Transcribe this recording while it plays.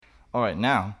All right,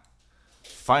 now,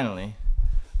 finally,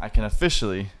 I can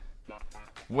officially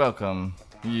welcome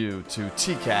you to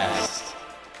TKAST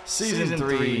Season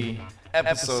 3,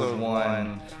 Episode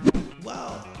 1.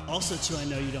 Wow. Also, too, I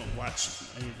know you don't watch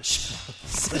any of the shows.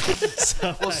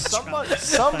 So Well,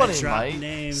 somebody might.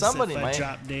 Names, Somebody if might. I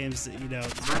drop names that you know.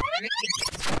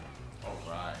 All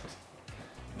right.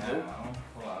 Now,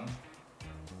 hold on. Now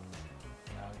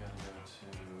we gotta go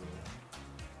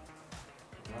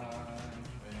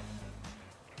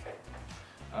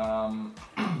to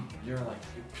you're like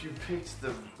you picked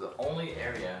the only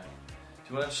area.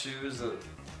 Do you want to choose the one?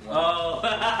 Oh,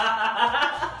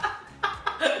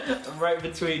 right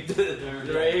between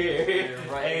right here.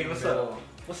 Right Hey, in what's the middle. up?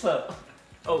 What's up?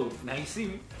 Oh, now you see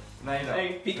me. Now you know.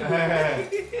 Hey,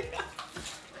 peekaboo.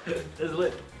 It's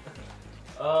lit.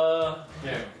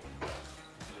 Here.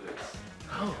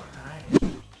 Oh, alright.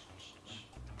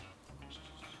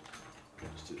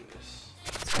 Let's do this.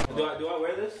 Do I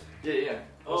wear this? Yeah.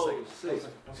 Oh, One sick.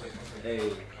 second. Hey.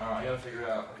 Alright, I gotta figure it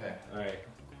out. Okay. Alright.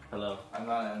 Hello. I'm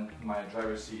not in my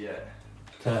driver's seat yet.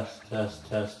 Test. I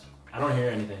don't hear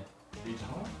anything. You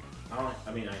don't?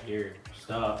 I mean, I hear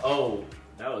stuff. Oh,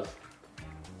 that was.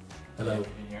 Hello. You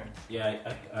can hear?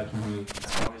 Yeah, I can hear you.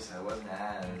 Obviously, I wasn't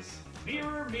as.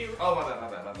 Mirror. Oh, my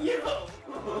bad. Yo.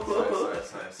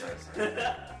 Sorry.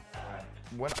 Alright.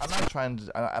 When I'm not trying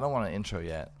to. I don't want an intro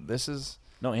yet. This is.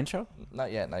 No intro?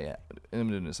 Not yet. I'm gonna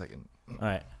do it in a second.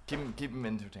 Alright. Keep him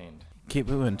entertained. Keep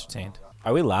you entertained.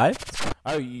 Are we live?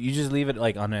 Oh, you just leave it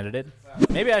like unedited?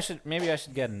 Maybe I should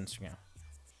get an Instagram.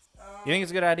 You think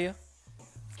it's a good idea?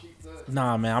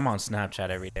 Nah, man, I'm on Snapchat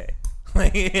every day.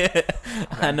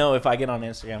 I know if I get on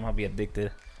Instagram, I'll be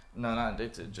addicted. No, not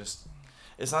addicted. Just.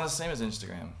 It's not the same as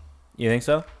Instagram. You think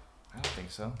so? I don't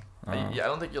think so. Oh. I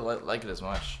don't think you'll like it as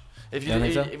much. If You don't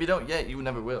think so? if you don't yet, you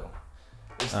never will.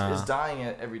 It's dying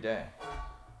every day.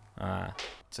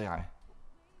 Say hi.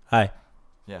 Hi.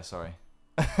 Yeah, sorry.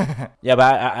 Yeah,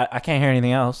 but I can't hear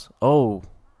anything else. Oh,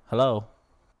 hello.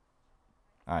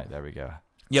 All right, there we go.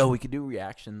 Yo, we could do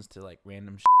reactions to like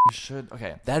random You should.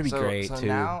 Okay, That'd be great, so too.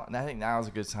 Now, I think now is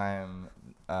a good time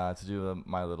to do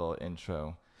my little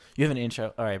intro. You have an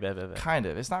intro? All right, bet. Kind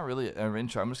of. It's not really an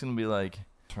intro. I'm just gonna be like,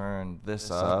 turn this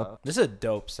up. This is a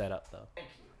dope setup, though. A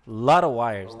lot of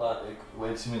wires.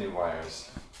 Way too many wires.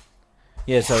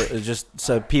 Yeah, so it's just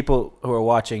so people who are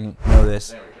watching know this.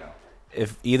 There we go.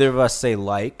 If either of us say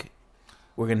like,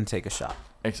 we're going to take a shot.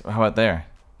 How about there?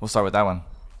 We'll start with that one.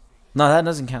 No, that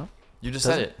doesn't count. You just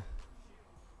Does said it? it.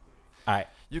 All right.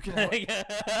 You can.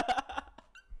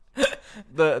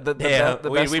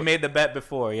 We made the bet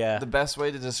before, yeah. The best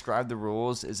way to describe the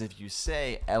rules is if you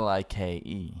say like,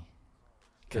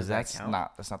 because that's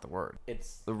not the word.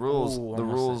 It's The rules. Ooh, the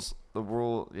almost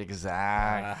rule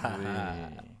exactly.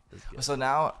 So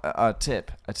now a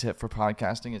tip for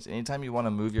podcasting is anytime you want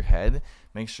to move your head,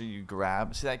 make sure you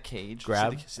grab. See that cage?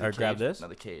 Grab? See the cage? Grab this? No,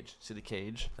 the cage. See the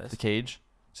cage? This? The cage.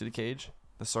 See the cage?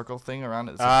 The circle thing around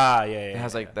it. yeah. It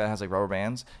has that has like rubber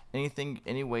bands.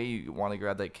 Any way you want to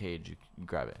grab that cage, you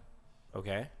grab it.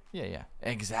 Okay. Yeah.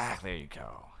 Exactly. There you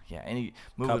go. Yeah.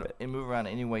 Move around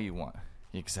any way you want.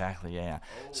 Exactly. Yeah. Oh.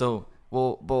 So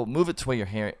we'll move it to where your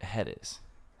head is.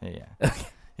 Yeah. Okay.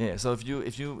 Yeah. So if you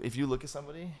look at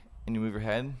somebody and you move your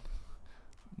head,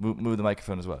 move the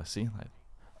microphone as well. See? Like,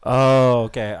 Oh,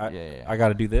 okay. yeah. I got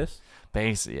to do this?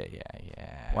 Basically,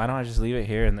 yeah. Why don't I just leave it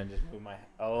here and then just move my...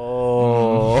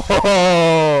 Oh.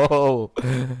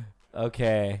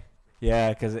 Okay. Yeah,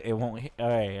 because it won't... All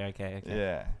right, okay.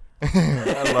 Yeah.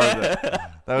 I love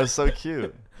that. That was so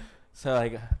cute. So,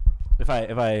 like,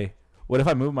 what if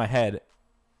I move my head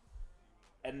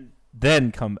and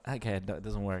then come... Okay, it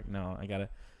doesn't work. No, I gotta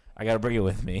bring it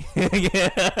with me.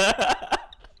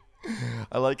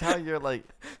 I like how you're like,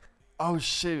 oh,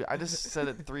 shoot. I just said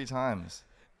it 3 times.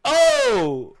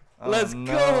 Oh! Let's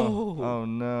no. go. Oh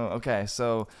no. Okay,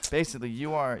 so basically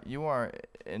you are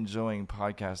enjoying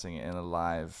podcasting in a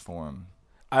live form.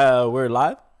 We're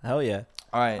live? Hell yeah.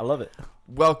 All right. I love it.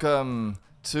 Welcome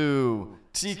to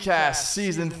TKAST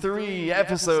Season 3,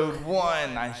 Episode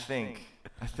 1, I think.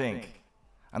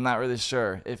 I'm not really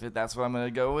sure if that's what I'm going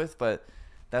to go with, but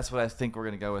that's what I think we're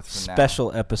going to go with for now.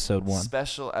 Special episode 1.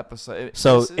 Special episode.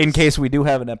 So, in case we do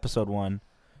have an episode 1,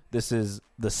 this is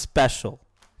the special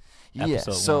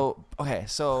episode 1. Okay,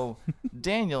 so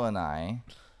Daniel and I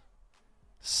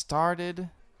started.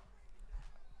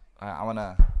 I want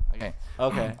to. Okay.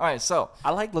 All right, so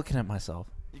I like looking at myself.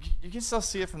 you can still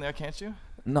see it from there, can't you?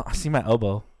 No, I see my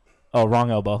elbow. Oh,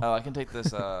 wrong elbow. Oh, I can take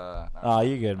this. Oh,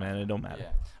 you're good, man. It don't matter.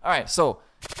 Yeah. All right, so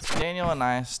Daniel and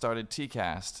I started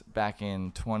TKAST back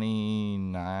in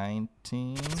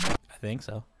 2019. I think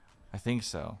so. I think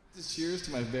so. Cheers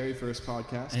to my very first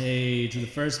podcast. Hey, to the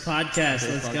first podcast.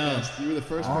 Let's go. You were the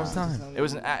first person. It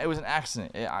was an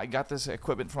accident. I got this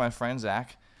equipment from my friend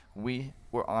Zach. We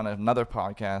were on another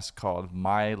podcast called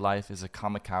My Life is a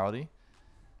Comicality.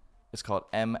 It's called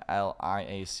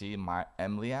MLIAC, my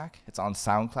Emliac. It's on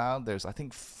SoundCloud. There's, I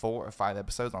think, 4 or 5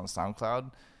 episodes on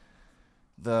SoundCloud.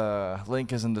 The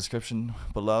link is in the description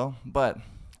below. But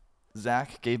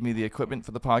Zach gave me the equipment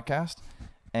for the podcast.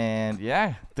 And,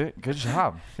 yeah, good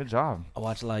job. Good job. I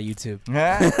watch a lot of YouTube.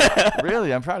 Yeah,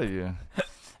 really, I'm proud of you.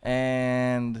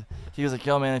 And he was like,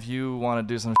 yo, man, if you want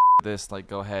to do some like this, like,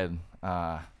 go ahead.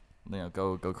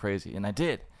 Go crazy. And I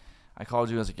did. I called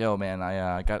you. I was like, yo, man,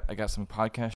 I got some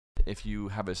podcast. If you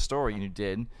have a story, and you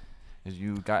did, is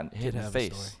you got hit in the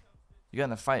face. You got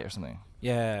in a fight or something.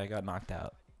 Yeah, I got knocked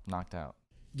out.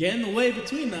 Get in the way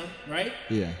between them, right?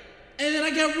 Yeah. And then I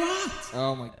got rocked.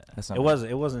 Oh my. That's not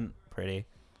It wasn't pretty.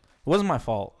 It wasn't my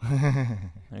fault.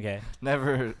 Okay.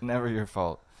 Never your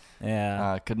fault.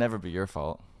 Yeah. Could never be your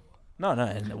fault. No,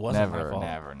 and it wasn't my fault.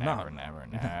 Never.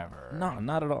 No,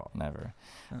 not at all. Never.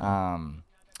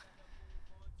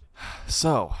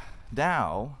 So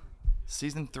now,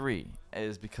 season 3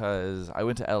 is because I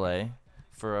went to LA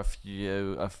for a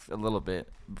little bit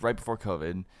right before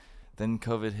COVID. Then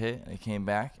COVID hit and I came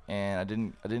back, and I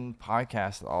didn't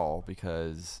podcast at all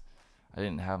because I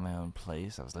didn't have my own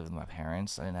place. I was living with my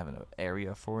parents. I didn't have an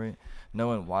area for it. No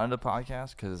one wanted a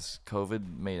podcast because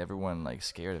COVID made everyone like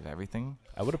scared of everything.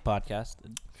 I would have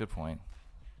podcasted. Good point.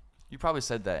 You probably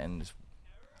said that, and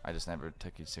I just never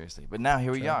took you seriously. But now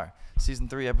here we are, season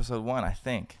 3, episode 1. I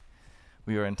think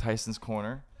we are in Tyson's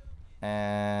corner,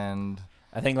 and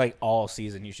I think like all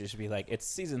season you should just be like, it's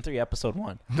season 3, episode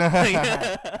 1.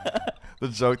 the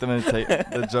joke that I'm gonna take,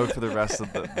 the joke for the rest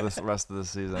of the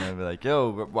season, I'm gonna be like,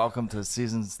 yo, welcome to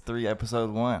season 3, episode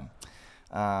 1.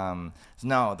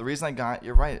 No, the reason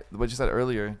you're right, what you said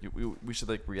earlier, we should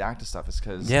like react to stuff is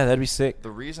because that'd be sick.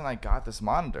 The reason I got this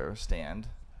monitor stand,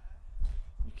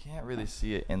 you can't really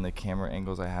see it in the camera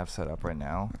angles I have set up right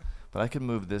now, but I could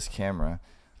move this camera,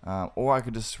 or I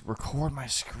could just record my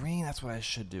screen. That's what I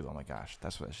should do. Oh my gosh,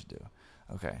 that's what I should do.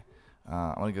 Okay,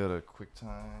 I'm gonna go to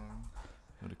QuickTime.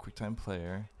 Go to QuickTime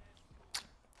Player.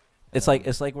 It's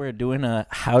like we're doing a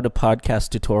how to podcast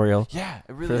tutorial. Yeah, it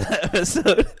for really. that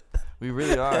episode. We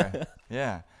really are.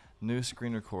 Yeah, new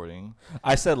screen recording.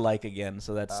 I said like again,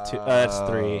 so that's 2. That's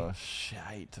 3.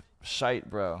 Shite,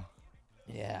 bro.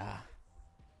 Yeah.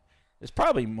 There's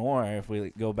probably more if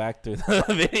we go back through the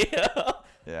video.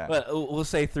 Yeah. But we'll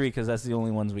say 3 because that's the only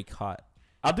ones we caught.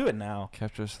 I'll do it now.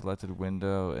 Capture selected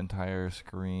window, entire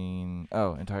screen.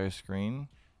 Oh, entire screen.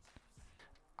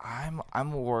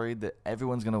 I'm worried that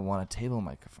everyone's gonna want a table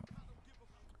microphone.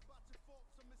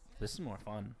 This is more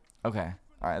fun. Okay.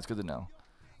 All right. That's good to know.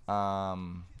 I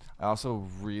also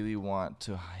really want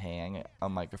to hang a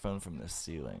microphone from the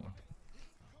ceiling.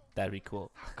 That'd be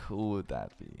cool. How cool would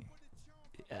that be?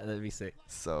 Yeah, that'd be sick.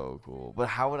 So cool. But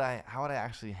how would I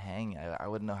actually hang it? I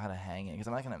wouldn't know how to hang it because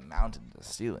I'm not gonna mount it to the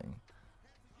ceiling.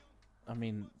 I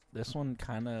mean, this one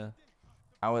kind of.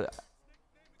 I would.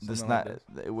 This not.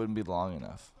 It wouldn't be long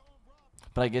enough.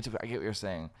 But I get what you're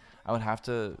saying. I would have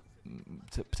to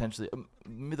potentially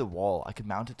maybe the wall. I could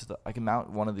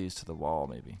mount one of these to the wall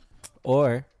maybe.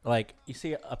 Or like you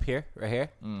see up here, right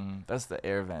here. That's the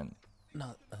air vent.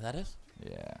 No, that is.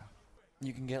 Yeah.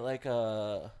 You can get like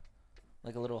a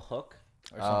little hook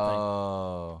or something.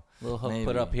 Oh. Little hook maybe,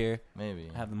 put up here.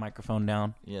 Maybe. Have the microphone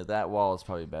down. Yeah, that wall is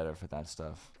probably better for that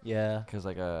stuff. Yeah. Because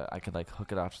I could like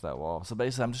hook it off to that wall. So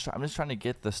basically, I'm just trying to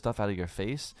get the stuff out of your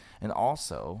face, and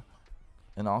also,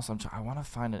 I want to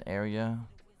find an area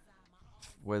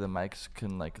where the mics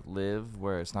can like live,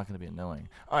 where it's not going to be annoying.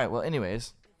 All right. Well,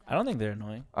 anyways. I don't think they're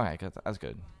annoying. All right, that's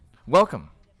good. Welcome.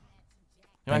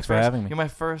 Thanks for having me. You're my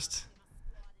first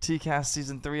TKAST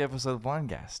season 3 episode 1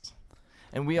 guest.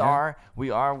 And we are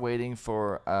waiting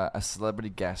for a celebrity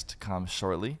guest to come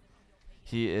shortly.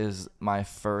 He is my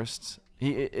first.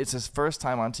 It's his first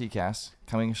time on TKAST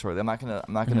coming shortly. I'm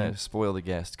not gonna spoil the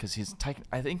guest because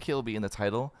I think he'll be in the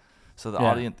title, so the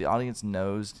audience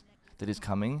knows that he's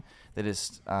coming. That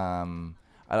is I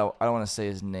don't want to say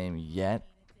his name yet.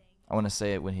 I want to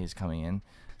say it when he's coming in.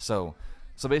 So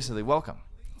basically, welcome.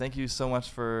 Thank you so much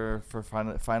for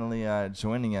finally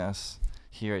joining us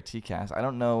here at TKAST. I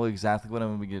don't know exactly what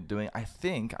I'm going to be doing. I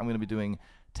think I'm going to be doing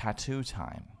tattoo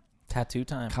time. Tattoo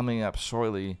time. Coming up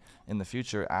shortly in the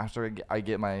future after I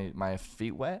get my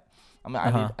feet wet.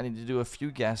 I need to do a few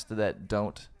guests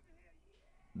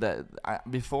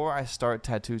before I start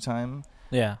tattoo time.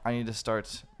 Yeah. I need to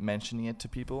start mentioning it to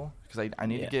people because I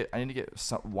need to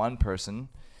get one person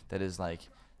that is like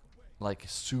like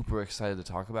super excited to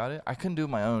talk about it. I couldn't do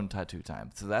my own tattoo time.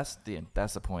 So that's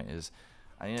the point is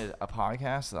I need a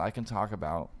podcast that I can talk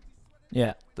about.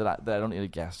 Yeah. That I don't need a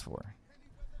guest for.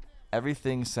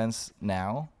 Everything since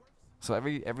now, so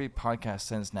every podcast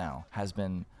since now has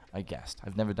been a guest.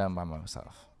 I've never done by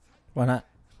myself. Why not?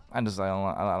 I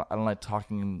don't like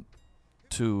talking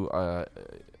to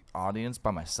audience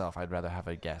by myself. I'd rather have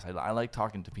a guest. I like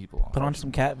talking to people. Put on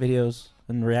some cat videos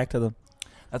and react to them.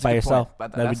 That's by a good yourself.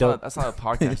 Point. That'd be dope. That's not a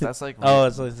podcast. That's like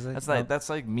that's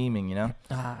like memeing, you know.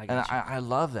 I and I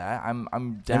love that. I'm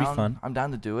down. That'd be fun. I'm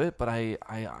down to do it. But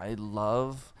I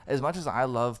love, as much as I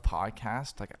love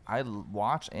podcasts. Like I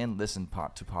watch and listen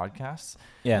to podcasts.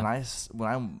 Yeah. And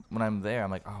when I'm there,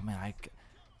 I'm like, oh man,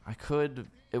 I could.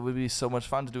 It would be so much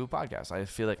fun to do a podcast. I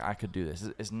feel like I could do this.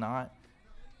 It's not.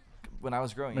 When I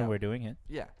was growing up, we're doing it.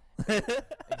 Yeah.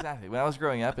 Exactly. When I was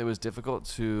growing up, it was difficult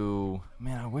to.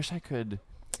 Man, I wish I could.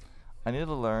 I need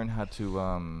to learn how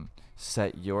to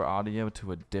set your audio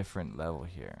to a different level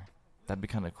here. That'd be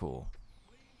kind of cool.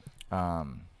 We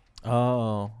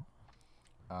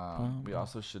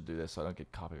also should do this so I don't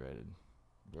get copyrighted.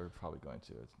 We're probably going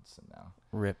to. It's now.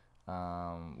 Rip.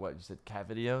 What you said? Cat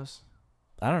videos?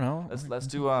 I don't know. Let's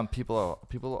do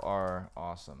people are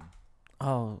awesome.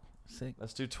 Oh, sick.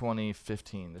 Let's do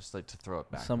 2015. Just like to throw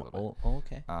it back.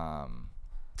 Okay.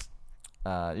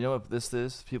 You know what this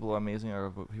is? People are amazing or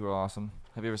people are awesome.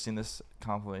 Have you ever seen this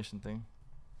compilation thing?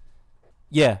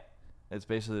 Yeah. It's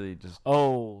basically just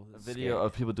a video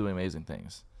of people doing amazing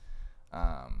things.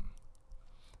 But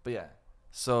yeah.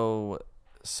 So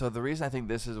the reason I think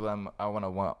this is what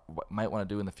might want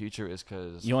to do in the future is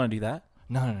because you want to do that?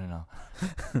 No.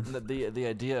 the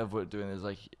idea of what doing is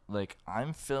like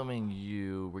I'm filming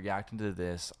you reacting to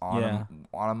this on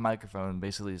a microphone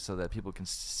basically so that people can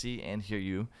see and hear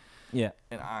you. Yeah.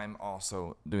 And I'm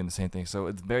also doing the same thing. So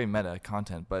it's very meta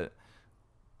content. But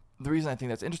the reason I think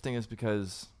that's interesting is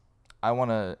because I want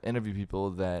to interview people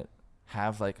that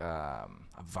have like a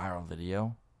viral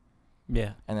video.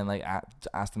 Yeah. And then like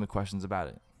ask them the questions about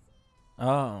it.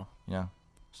 Oh. Yeah.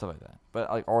 Stuff like that. But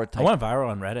like I went viral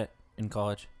on Reddit in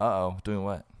college. Doing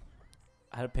what?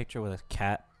 I had a picture with a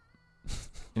cat.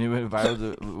 And you went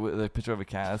viral with a picture of a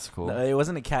cat? That's cool. No, it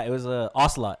wasn't a cat. It was a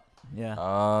ocelot. Yeah.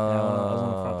 Oh. Yeah, I was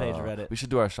on the front page of Reddit. We should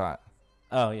do our shot.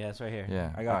 Oh, yeah, it's right here.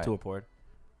 Yeah. I got to a board.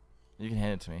 You can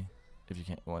hand it to me if you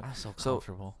can't. What? I'm so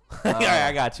comfortable.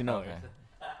 I got you. No. Okay.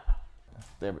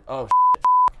 There. Oh,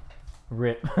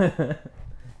 rip.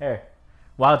 Here.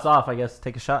 While it's off, I guess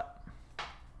take a shot.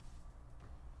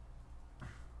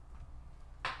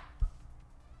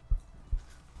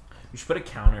 You should put a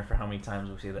counter for how many times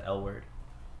we say the L word.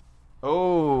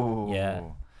 Oh. Yeah.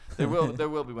 There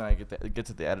will be when I get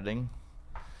to the editing.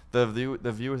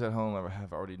 The viewers at home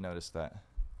have already noticed that.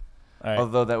 All right.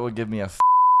 Although that would give me a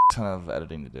ton of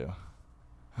editing to do.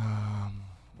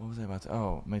 What was I about to?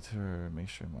 Oh, make sure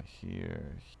I'm like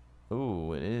here.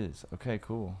 Oh, it is. Okay,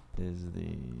 cool.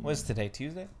 What's today?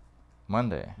 Tuesday?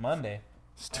 Monday.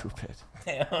 Stupid.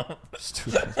 Damn.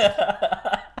 Stupid.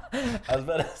 I was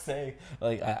about to say,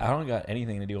 like, I don't got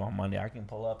anything to do on Monday. I can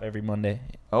pull up every Monday.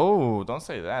 Oh, don't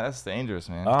say that. That's dangerous,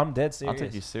 man. Oh, I'm dead serious. I'll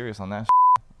take you serious on that.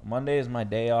 Monday is my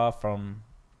day off from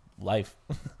life.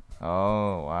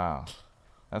 Oh, wow.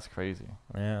 That's crazy.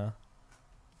 Yeah.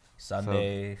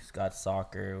 Sunday, got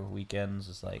soccer. Weekends,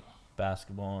 just like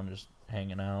basketball and just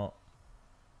hanging out.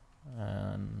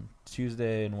 And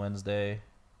Tuesday and Wednesday.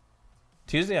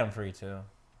 Tuesday, I'm free too.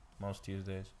 Most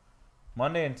Tuesdays.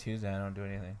 Monday and Tuesday, I don't do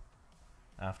anything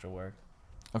after work.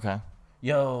 Okay.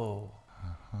 Yo.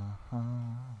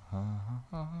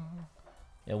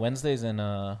 Yeah, Wednesdays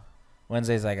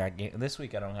I got game. This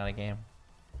week I don't got a game.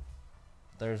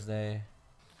 Thursday.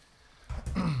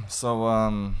 So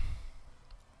let's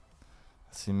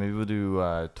see, maybe we'll do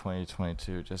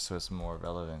 2022 just so it's more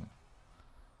relevant.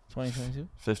 2022?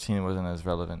 15 wasn't as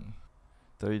relevant.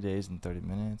 30 days and 30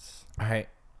 minutes. All right.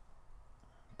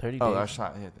 30 days. Oh, our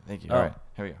shot. Yeah, thank you. Oh. All right,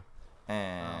 here we go.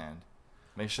 And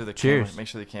make sure the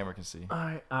camera can see. All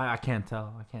right. I can't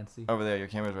tell. I can't see. Over there, your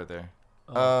camera's right there.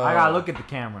 Oh, I gotta look at the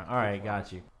camera. All right,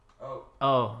 got you.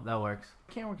 Oh, that works.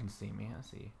 Camera can see me.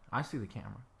 I see the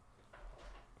camera.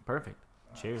 Perfect.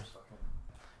 Cheers.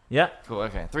 Yeah. cool.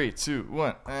 Okay, 3, 2,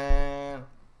 1, and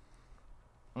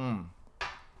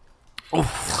Oof.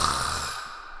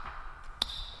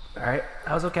 All right,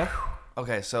 that was okay.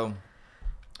 Okay, so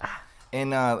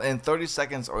in 30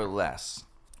 seconds or less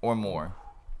or more,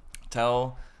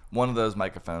 tell one of those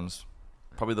microphones,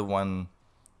 probably the one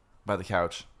by the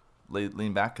couch,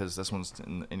 lean back because this one's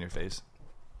in your face.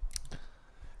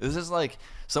 This is like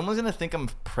someone's gonna think I'm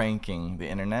pranking the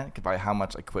internet by how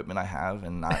much equipment I have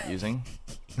and not using.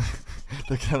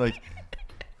 They're kind of like.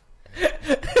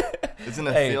 It's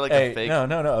gonna feel like a fake.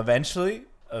 No. Eventually,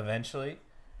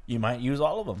 you might use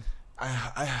all of them.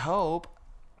 I hope.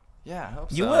 Yeah, I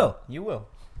hope so. You will.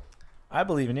 I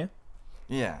believe in you.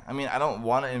 Yeah, I mean, I don't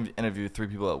want to interview 3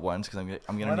 people at once because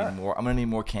I'm gonna need more. I'm gonna need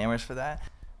more cameras for that.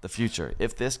 The future.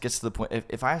 If this gets to the point,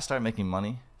 if I start making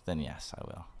money, then yes, I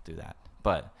will do that.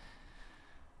 But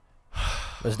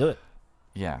let's do it.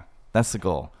 Yeah, that's the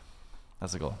goal.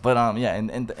 But yeah,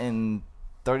 in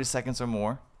 30 seconds or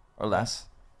more or less,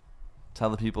 tell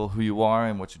the people who you are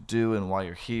and what you do and why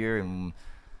you're here and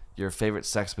your favorite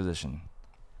sex position.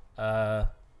 My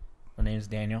name's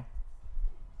Daniel.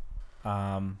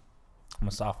 I'm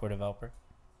a software developer.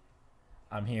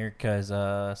 I'm here because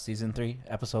season 3,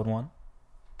 episode 1,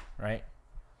 right?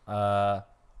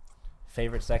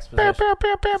 Favorite sex position.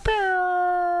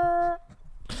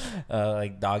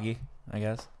 Like doggy, I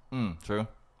guess. True.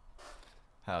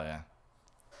 Hell yeah.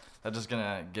 That's just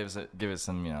gonna give it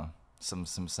some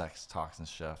some sex talks and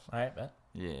stuff. All right, bet.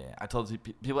 Yeah, I told you,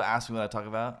 people ask me what I talk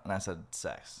about, and I said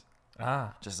sex.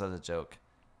 Just as a joke,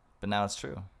 but now it's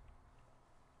true.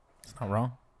 It's not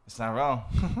wrong. It's not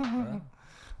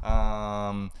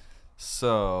wrong.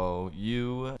 So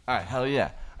you. All right. Hell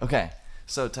yeah. Okay.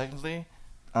 So technically,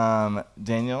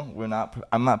 Daniel,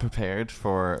 I'm not prepared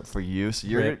for you. So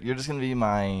you're just gonna be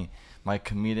my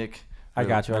comedic. I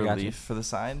got you. Relief for the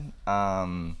side.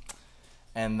 And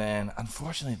then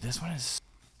unfortunately, this one is.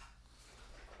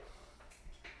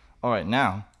 All right.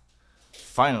 Now,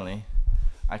 finally,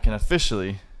 I can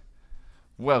officially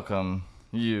welcome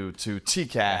you to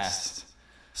TKAST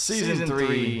Season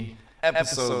 3,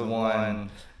 Episode 1.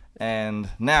 And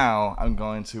now I'm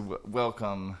going to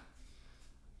welcome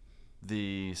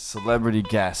the celebrity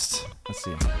guest. Let's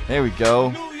see. There we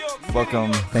go.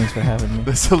 Welcome. Thanks for having me.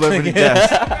 The celebrity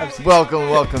guest.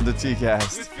 Welcome to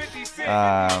TKAST.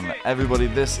 Everybody,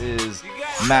 this is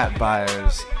Matt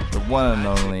Byars, the one and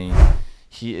only.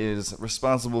 He is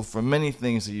responsible for many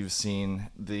things that you've seen.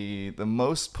 The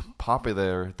most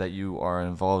popular that you are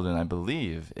involved in, I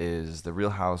believe, is the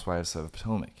Real Housewives of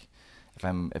Potomac.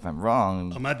 If I'm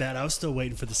wrong. Oh, my bad. I was still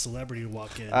waiting for the celebrity to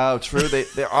walk in. Oh, true.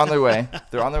 They're on their way.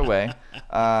 They're on their way.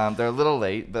 They're a little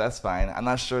late, but that's fine. I'm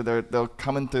not sure they'll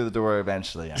come in through the door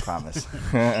eventually. I promise.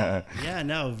 Yeah,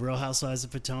 no. Real Housewives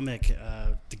of Potomac,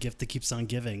 the gift that keeps on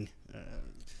giving.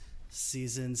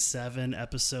 Season 7,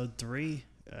 episode 3.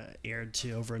 Aired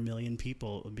to over 1 million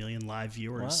people, 1 million live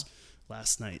viewers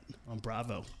last night on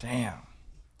Bravo. Damn.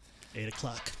 8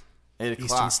 o'clock. 8 o'clock.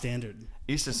 Eastern Standard.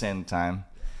 Eastern Standard Time.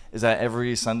 Is that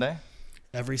every Sunday?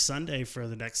 Every Sunday for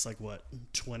the next,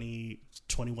 20,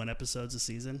 21 episodes a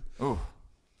season. Ooh.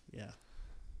 Yeah.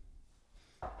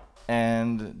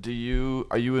 And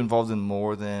are you involved in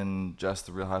more than just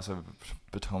the Real House of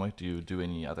Potomac? Do you do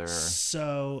any other?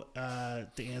 So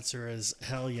the answer is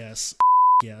hell yes.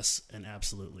 Yes, and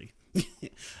absolutely.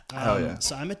 Oh yeah.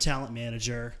 So I'm a talent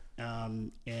manager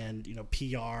and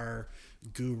PR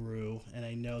guru, and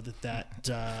I know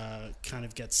that kind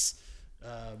of gets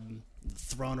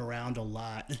thrown around a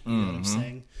lot. You know what I'm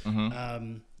saying?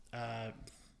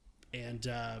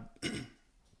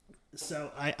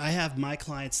 So I have my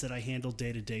clients that I handle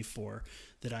day to day for,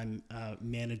 that I'm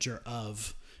manager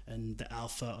of, and the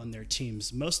alpha on their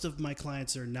teams. Most of my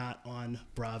clients are not on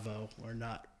Bravo or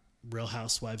not Real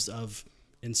Housewives of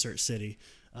insert city,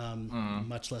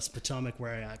 much less Potomac,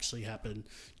 where I actually happen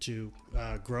to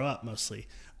grow up mostly.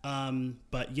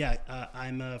 But yeah,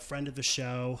 I'm a friend of the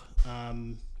show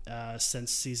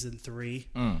since season 3.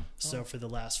 So for the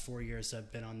last 4 years,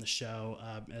 I've been on the show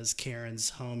as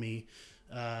Karen's homie,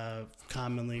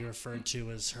 commonly referred to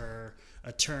as her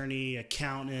attorney,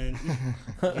 accountant.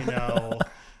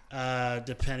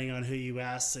 Depending on who you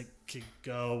ask, it could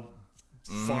go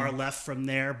far left from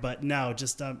there, but no,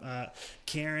 just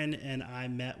Karen and I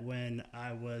met when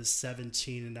I was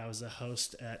 17 and I was a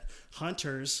host at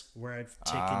Hunters, where I've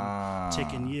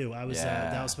taken you. I was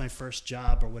that was my first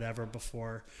job or whatever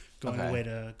before going away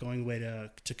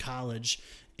to college,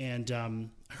 and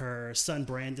her son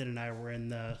Brandon and I were in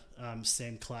the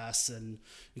same class and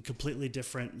in completely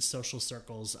different social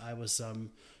circles. I was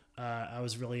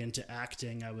really into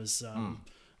acting. I was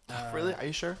really? Are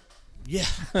you sure? Yeah.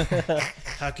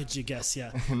 How could you guess?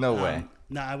 Yeah. No way.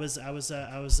 No, I was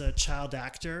a child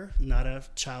actor, not a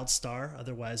child star.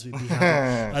 Otherwise, we'd be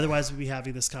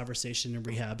having this conversation in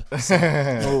rehab.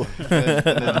 So.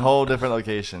 In a whole different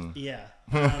location. Yeah.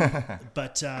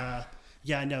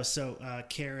 Yeah, no. So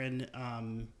Karen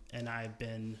and I have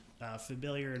been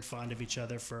familiar and fond of each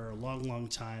other for a long, long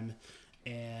time.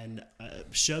 And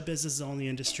show business is the only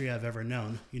industry I've ever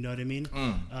known. You know what I mean?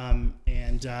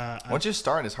 Once you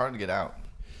start, it's hard to get out.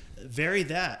 Very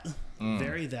that.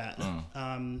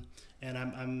 And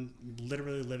I'm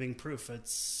literally living proof.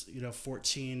 It's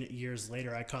 14 years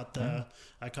later. I caught the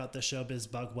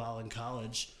showbiz bug while in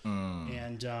college,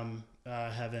 and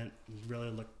haven't really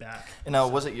looked back. And now,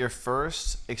 was it your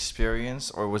first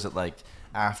experience, or was it like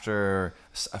after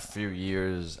a few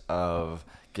years of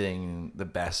getting the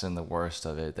best and the worst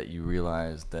of it that you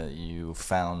realized that you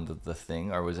found the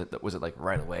thing, or was it like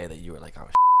right away that you were like, oh,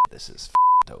 this is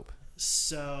dope?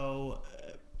 So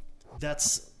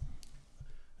it's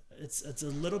a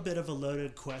little bit of a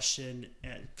loaded question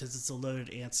because it's a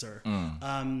loaded answer.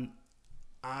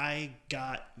 I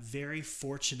got very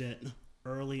fortunate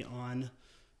early on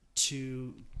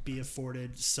to be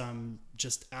afforded some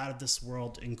just out of this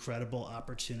world incredible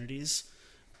opportunities,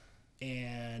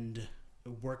 and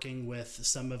working with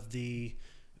some of the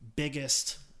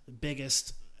biggest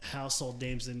household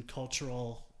names and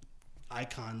cultural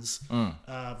icons,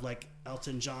 like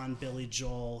Elton John, Billy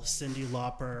Joel, Cyndi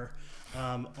Lauper,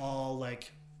 all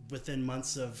like within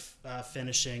months of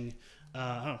finishing.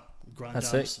 Grand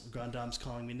Dame's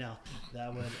calling me now.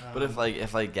 That would. But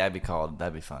if Gabby called,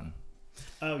 that'd be fun.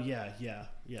 Oh yeah.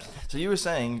 So you were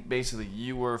saying basically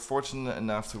you were fortunate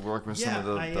enough to work with some of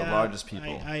the largest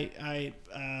people. I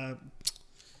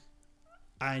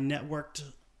networked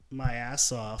my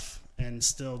ass off and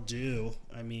still do.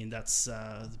 I mean, that's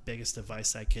the biggest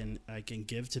advice I can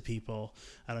give to people.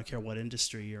 I don't care what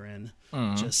industry you're in.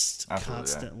 Just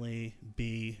constantly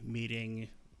be meeting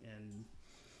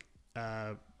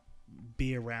and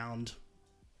be around.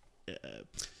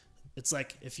 It's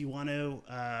like if you want to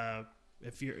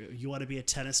you want to be a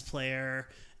tennis player,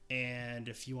 and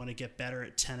if you want to get better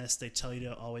at tennis, they tell you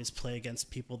to always play against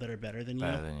people that are better than you.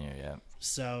 Yeah.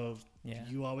 So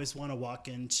you always want to walk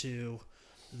into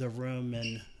the room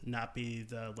and not be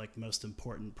the most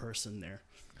important person there.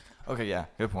 Okay, yeah,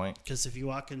 good point. Because if you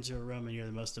walk into a room and you're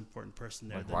the most important person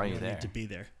there, then why are you you don't there? need to be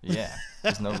there. Yeah,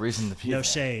 there's no reason to be there. No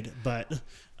shade, but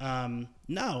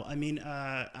no. I mean,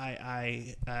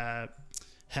 I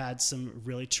had some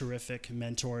really terrific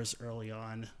mentors early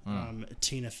on.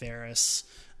 Tina Ferris,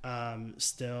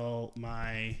 still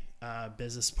my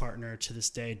business partner to this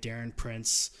day. Darren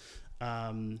Prince,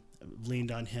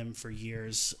 leaned on him for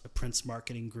years. A Prince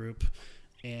Marketing Group,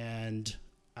 and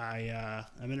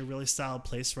I'm in a really solid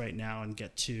place right now and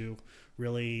get to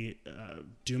really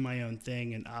do my own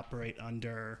thing and operate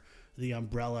under the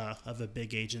umbrella of a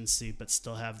big agency, but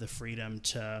still have the freedom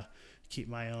to keep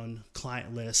my own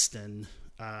client list and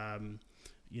run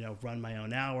my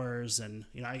own hours. And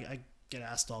I get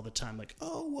asked all the time, like,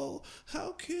 oh, well,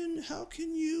 how can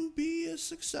you be a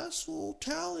successful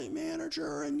talent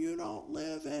manager and you don't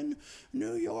live in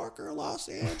New York or Los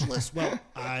Angeles? Well,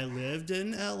 I lived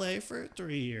in LA for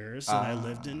 3 years, and I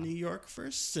lived in New York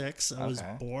for 6. I was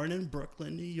born in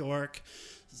Brooklyn, New York.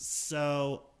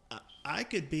 So I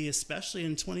could be, especially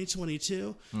in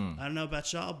 2022, I don't know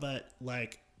about y'all, but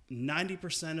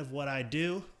 90% of what I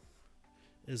do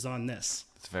is on this.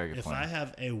 That's a very good point. If I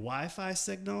have a Wi-Fi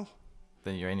signal,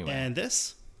 then you're anywhere. And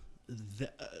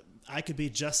I could be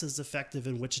just as effective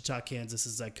in Wichita, Kansas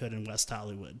as I could in West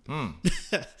Hollywood.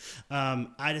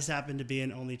 I just happen to be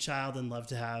an only child and love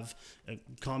to have,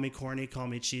 call me corny, call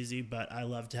me cheesy, but I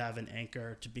love to have an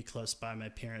anchor to be close by my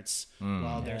parents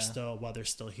while they're still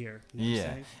here. You know what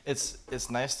I'm saying?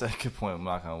 It's nice to, good point,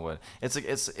 knock on wood.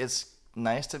 It's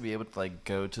nice to be able to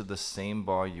go to the same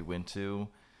bar you went to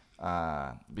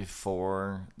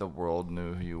before the world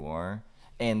knew who you are,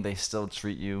 and they still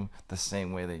treat you the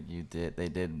same way that they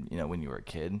did when you were a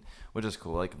kid, which is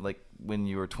cool. Like when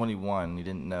you were 21, you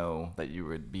didn't know that you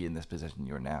would be in this position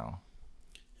you are now.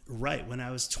 Right. When I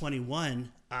was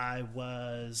 21, I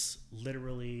was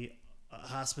literally a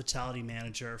hospitality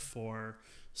manager for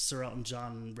Sir Elton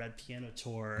John Red Piano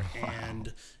Tour.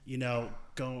 And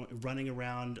running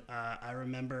around. I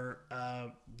remember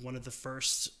one of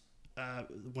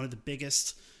the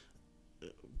biggest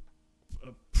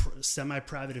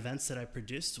semi-private events that I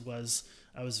produced was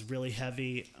I was really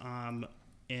heavy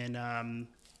in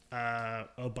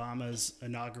Obama's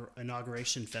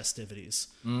inauguration festivities.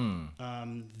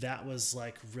 That was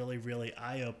really, really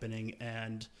eye-opening,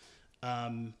 and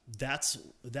that's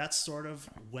sort of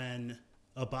when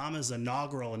Obama's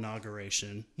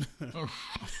inauguration,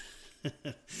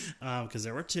 because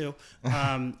there were two.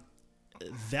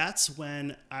 That's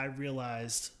when I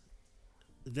realized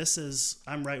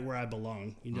I'm right where I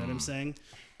belong. You know what I'm saying?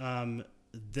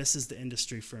 This is the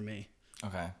industry for me.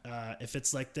 Okay. If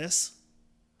it's like this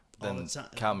all the time,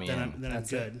 count me in. Then I'm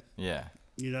good. Yeah.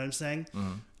 You know what I'm saying?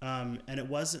 And it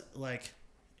wasn't like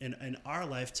in our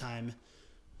lifetime,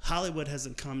 Hollywood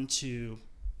hasn't come to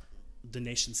the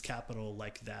nation's capital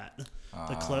like that.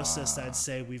 The closest I'd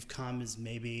say we've come is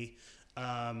maybe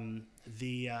the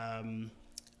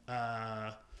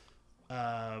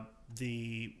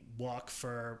walk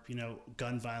for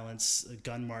gun violence,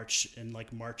 gun march in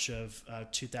like March of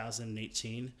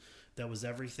 2018. That was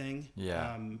everything.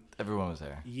 Yeah, everyone was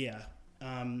there. Yeah,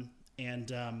 and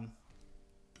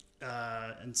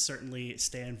certainly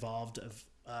stay involved.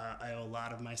 I owe a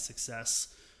lot of my success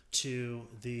to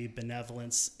the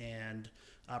benevolence and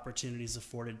opportunities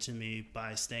afforded to me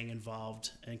by staying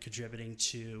involved and contributing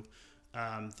to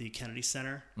the Kennedy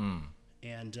Center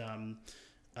and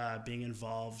being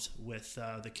involved with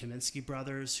the Kaminsky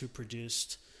brothers, who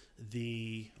produced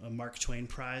the Mark Twain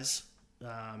Prize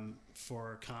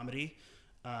for comedy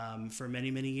for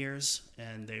many, many years.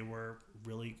 And they were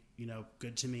really,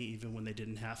 good to me even when they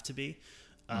didn't have to be.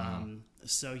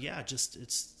 So yeah,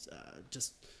 it's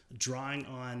just drawing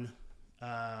on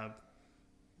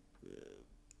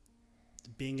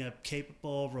being a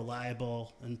capable,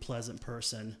 reliable, and pleasant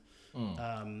person.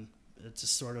 It's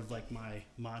just sort of like my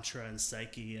mantra and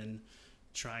psyche, and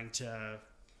trying to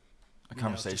a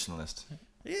conversationalist.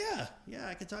 Yeah,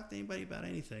 I can talk to anybody about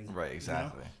anything. Right,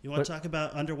 exactly. You want to talk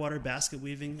about underwater basket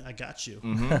weaving? I got you.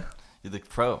 You're the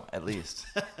pro, at least.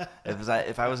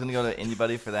 if I was going to go to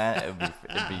anybody for that,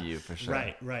 it'd be you for sure.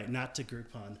 Right. Not to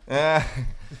Groupon.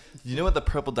 You know what the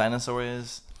purple dinosaur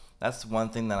is? That's one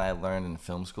thing that I learned in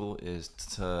film school, is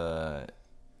to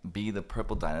be the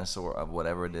purple dinosaur of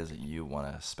whatever it is that you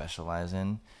want to specialize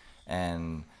in.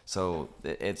 And so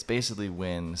it's basically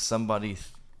when somebody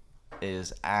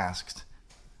is asked,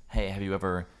 hey, have you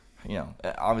ever,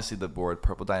 obviously the word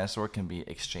purple dinosaur can be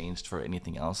exchanged for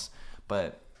anything else,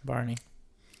 but Barney.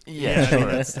 Yeah, sure.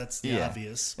 That's the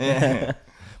obvious.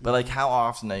 But like, how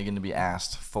often are you going to be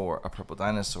asked for a purple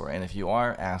dinosaur? And if you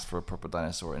are asked for a purple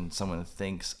dinosaur and someone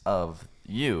thinks of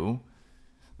you,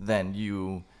 then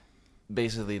you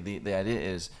basically, the idea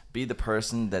is be the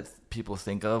person that people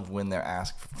think of when they're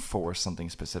asked for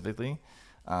something specifically.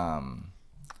 And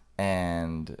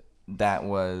that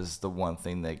was the one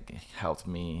thing that helped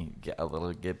me get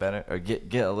better, or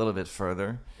get a little bit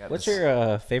further. What's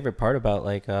your favorite part about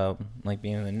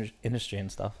being in the industry and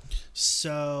stuff?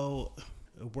 So,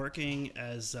 working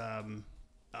as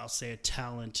I'll say a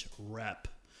talent rep,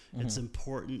 it's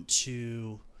important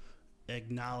to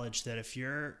acknowledge that if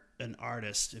you're an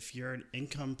artist, if you're an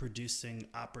income producing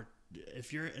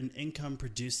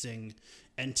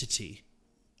entity,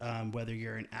 whether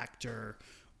you're an actor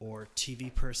or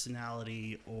TV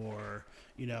personality or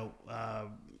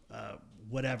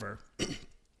whatever,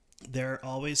 there are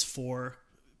always four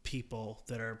people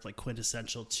that are like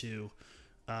quintessential to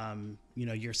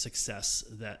your success,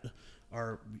 that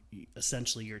are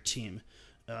essentially your team.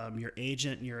 Your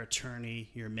agent, your attorney,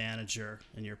 your manager,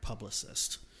 and your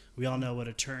publicist. We all know what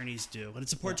attorneys do, and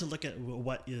it's important to look at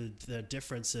what the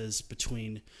difference is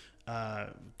between.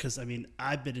 Because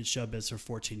I've been in showbiz for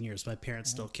 14 years. My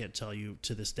parents still can't tell you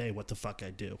to this day what the fuck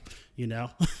I do,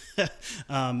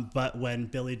 But when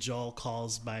Billy Joel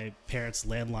calls my parents'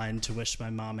 landline to wish my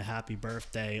mom a happy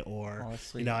birthday, or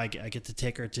I get to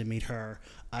take her to meet her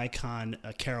icon,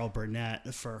 Carol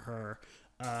Burnett, for her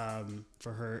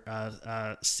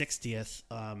 60th.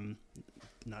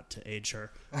 Not to age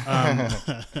her,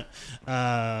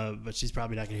 but she's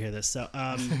probably not going to hear this. So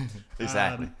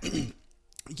exactly.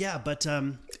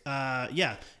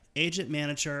 Agent,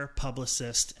 manager,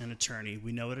 publicist, and attorney.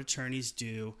 We know what attorneys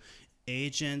do.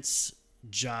 Agents'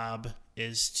 job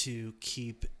is to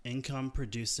keep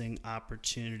income-producing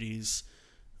opportunities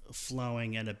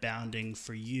flowing and abounding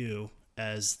for you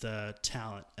as the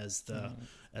talent, as the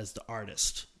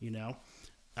artist.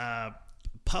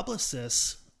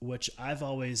 Publicists, which I've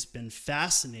always been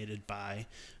fascinated by,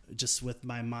 just with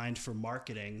my mind for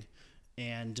marketing,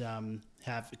 and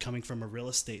coming from a real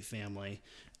estate family,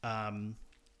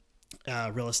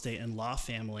 real estate and law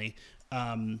family,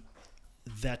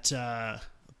 that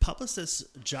publicist's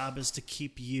job is to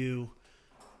keep you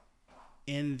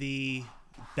in the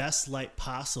best light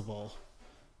possible,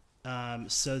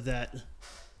 and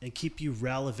keep you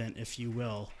relevant, if you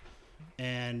will,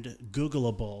 and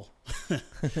Googleable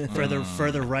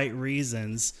for the right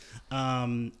reasons,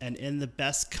 and in the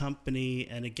best company,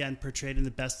 and again portrayed in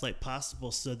the best light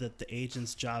possible, so that the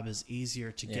agent's job is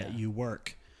easier to get you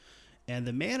work, and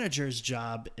the manager's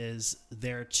job is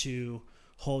there to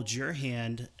hold your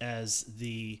hand as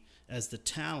the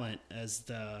talent, as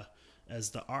the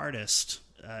artist,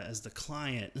 as the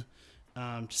client,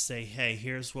 to say, hey,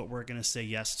 here's what we're gonna say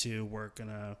yes to. We're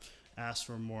gonna ask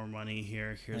for more money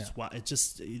here. Here's why. It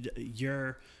just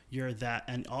you're that,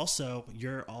 and also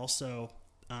you're also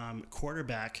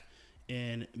quarterback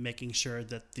in making sure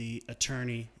that the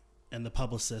attorney and the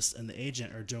publicist and the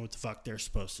agent are doing what the fuck they're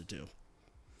supposed to do.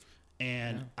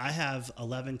 And I have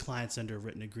 11 clients under a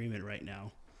written agreement right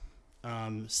now.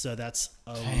 So that's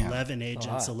 11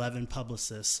 agents, 11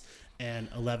 publicists, and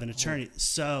 11 attorneys.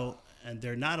 So, and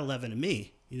they're not 11 to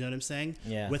me. You know what I'm saying?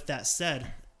 Yeah. With that said,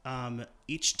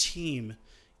 each team,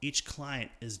 each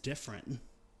client is different.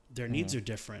 Their needs are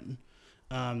different.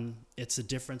 It's a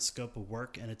different scope of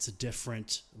work and it's a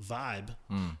different vibe.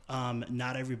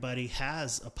 Not everybody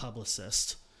has a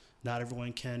publicist. Not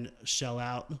everyone can shell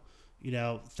out,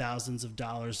 thousands of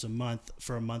dollars a month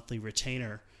for a monthly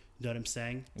retainer. You know what I'm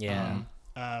saying? Yeah.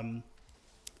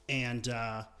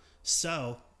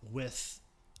 So with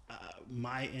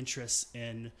my interest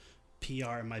in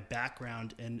PR and my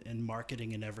background in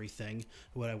marketing and everything,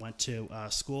 what I went to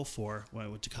school for, what I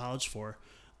went to college for,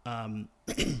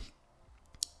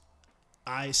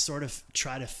 I sort of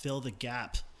try to fill the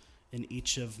gap in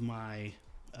each of my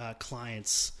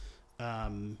clients'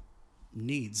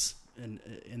 needs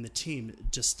in the team.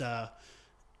 Just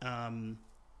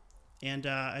and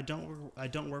I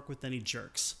don't work with any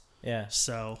jerks. Yeah.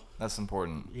 So That's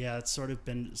important. yeah, it's sort of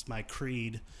been my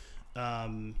creed.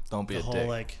 Don't be the a whole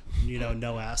dick.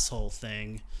 no asshole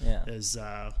thing is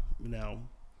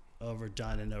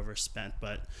overdone and overspent.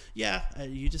 But yeah,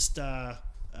 you just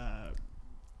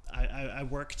I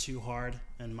work too hard,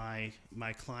 and my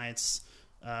clients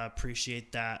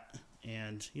appreciate that.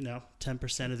 And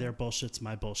 10% of their bullshit's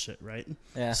my bullshit, right?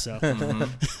 Yeah. So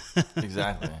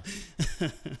Exactly.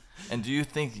 And do you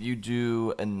think you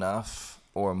do enough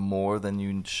or more than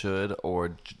you should,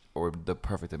 or the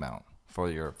perfect amount for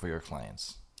your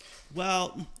clients?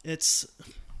 well,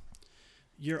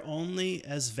 you're only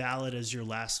as valid as your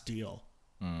last deal.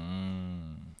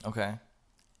 Okay.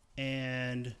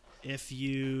 And if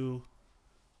you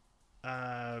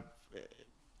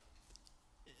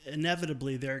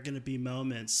inevitably there are going to be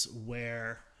moments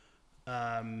where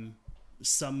some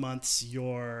months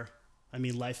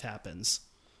life happens.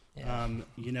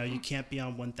 You can't be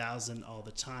on 1,000 all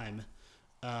the time.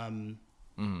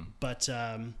 But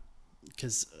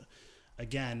because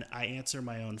again, I answer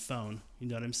my own phone. You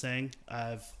know what I'm saying? I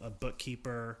have a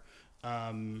bookkeeper,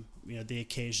 the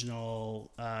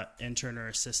occasional intern or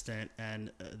assistant,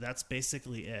 and that's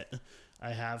basically it.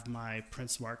 I have my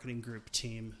Prince Marketing Group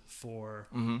team for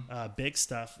big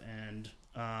stuff, and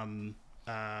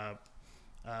I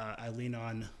lean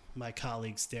on my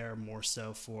colleagues there more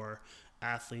so for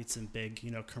athletes and big,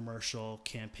 commercial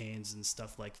campaigns and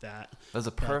stuff like that. That's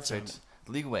a perfect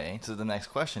leeway to the next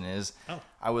question is, Oh.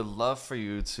 I would love for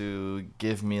you to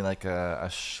give me like a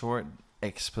short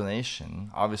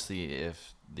explanation. Obviously,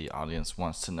 if the audience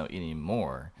wants to know any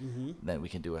more, then we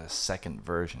can do a second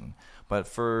version. But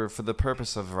for the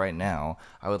purpose of right now,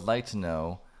 I would like to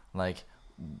know like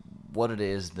what it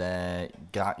is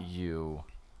that got you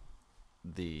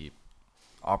the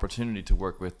opportunity to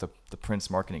work with the Prince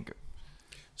Marketing Group.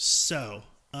 So,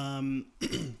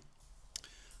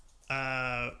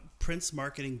 Prince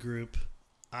Marketing Group,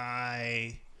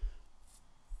 I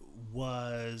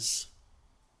was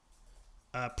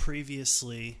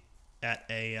previously at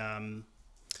a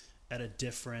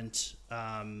different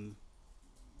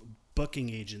booking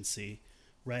agency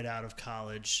right out of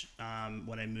college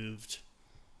when I moved.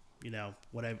 I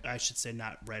should say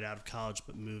not right out of college,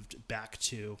 but moved back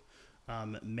to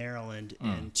Maryland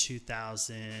in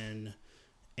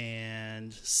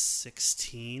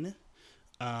 2016.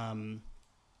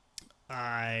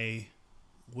 I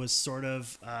was sort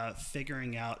of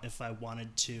figuring out if I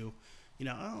wanted to,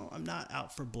 I'm not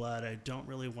out for blood. I don't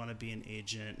really want to be an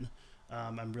agent.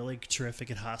 I'm really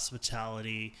terrific at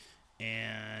hospitality,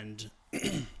 and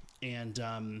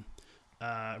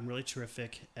I'm really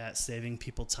terrific at saving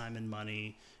people time and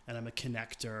money. And I'm a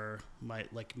connector. My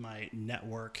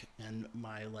network and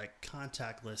my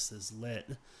contact list is lit.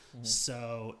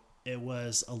 So it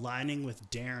was aligning with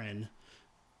Darren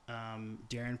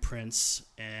Prince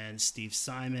and Steve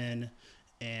Simon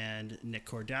and Nick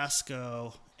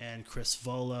Cordasco and Chris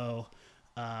Volo.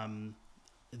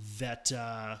 That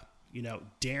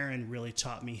Darren really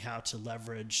taught me how to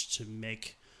leverage to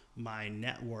make my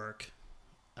network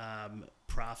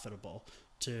profitable.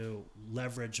 To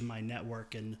leverage my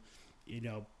network and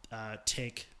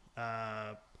take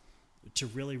to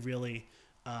really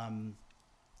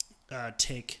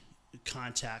take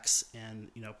contacts and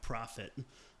profit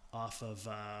off of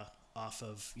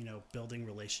building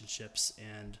relationships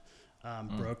and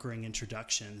brokering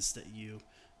introductions that you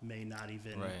may not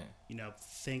even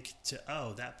think to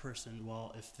that person.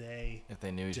 Well, if they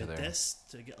knew each did other, this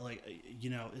to get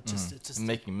it just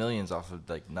making millions off of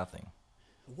nothing.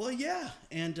 Well, yeah,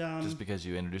 and just because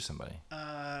you introduced somebody.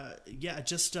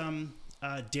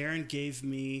 Darren gave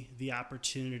me the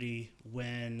opportunity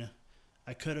when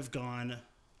I could have gone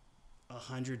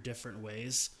 100 different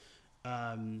ways.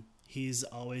 He's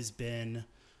always been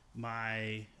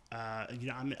my,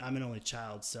 I'm an only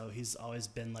child, so he's always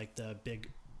been like the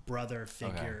big brother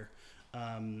figure.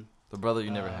 Okay. The brother you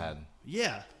never had.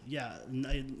 Yeah,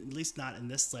 at least not in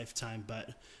this lifetime,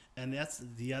 and that's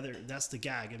the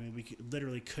gag. I mean, we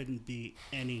literally couldn't be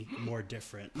any more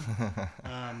different.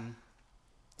 Not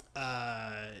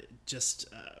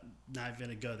even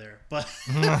gonna go there, but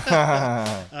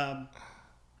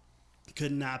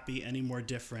could not be any more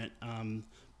different. No,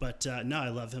 I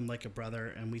love him like a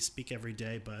brother, and we speak every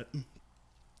day. But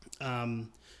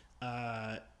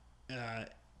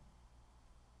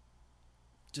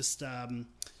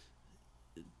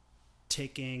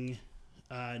taking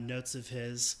notes of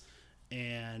his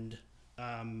and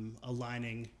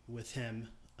aligning with him.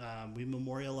 We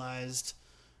memorialized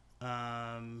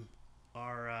I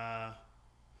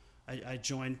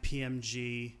joined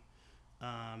PMG,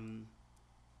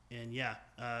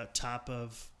 top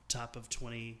of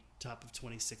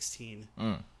 2016.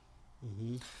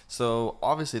 Mm-hmm. So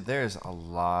obviously there's a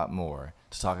lot more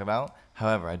to talk about.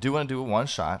 However, I do want to do one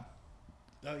shot.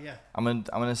 Oh yeah. I'm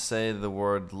gonna say the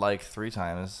word like 3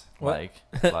 times. What?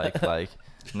 Like.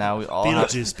 Now we all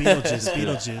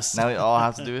Beetlejuice. Now we all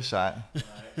have to do a shot.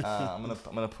 I'm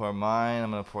gonna pour mine. I'm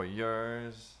gonna pour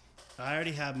yours. I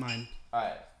already have mine.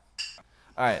 All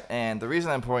right. And the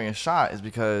reason I'm pouring a shot is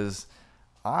because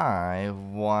I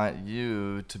want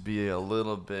you to be a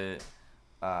little bit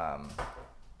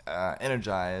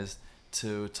energized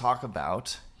to talk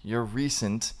about your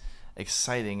recent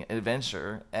exciting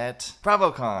adventure at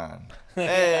BravoCon.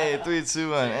 Hey, 3,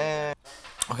 2, 1. And...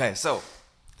 Okay, so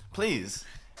please,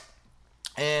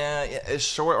 as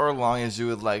short or long as you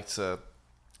would like to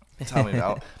tell me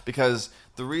about, because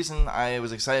the reason I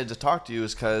was excited to talk to you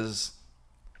is because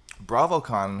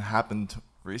BravoCon happened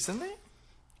recently.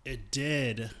 It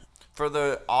did. For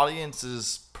the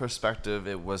audience's perspective,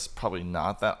 it was probably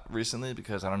not that recently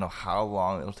because I don't know how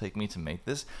long it'll take me to make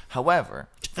this. However,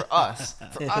 for us.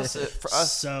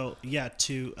 So yeah,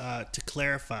 to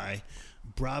clarify,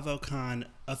 BravoCon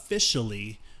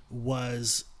officially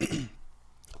was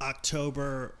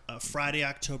Friday,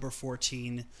 October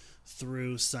 14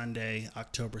 through Sunday,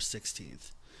 October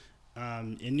 16th,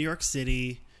 in New York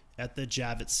City at the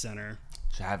Javits Center.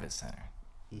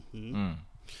 Mm-hmm.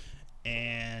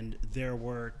 And there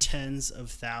were tens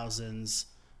of thousands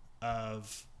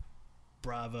of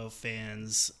Bravo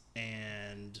fans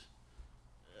and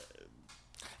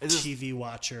TV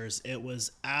watchers. It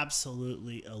was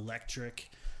absolutely electric.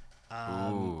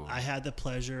 I had the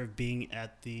pleasure of being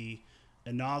at the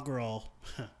inaugural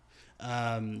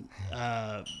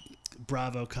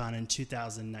BravoCon in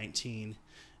 2019,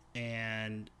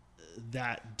 and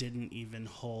that didn't even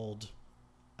hold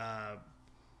a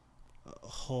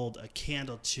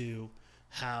candle to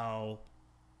how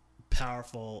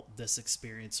powerful this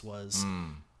experience was.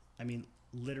 I mean,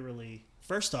 literally,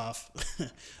 first off,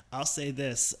 I'll say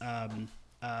this. I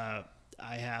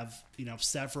have,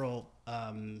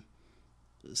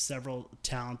 several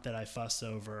talent that I fuss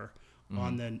over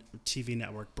on the TV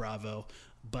network Bravo,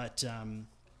 but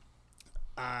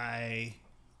I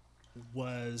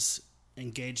was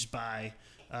engaged by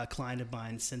a client of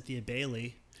mine, Cynthia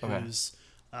Bailey, who's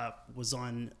was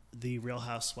on the Real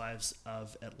Housewives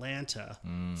of Atlanta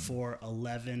for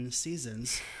 11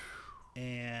 seasons,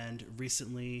 and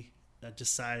recently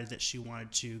decided that she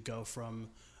wanted to go from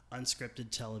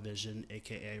unscripted television,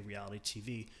 aka reality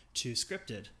TV, to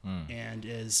scripted, and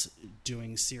is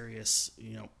doing serious,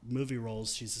 movie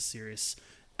roles. She's a serious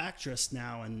actress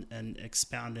now, and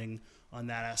expounding on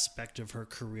that aspect of her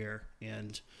career,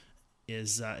 and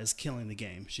is killing the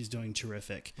game. She's doing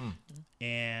terrific.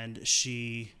 And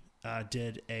she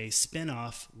did a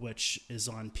spin-off which is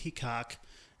on Peacock,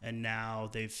 and now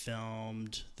they've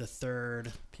filmed the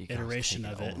third iteration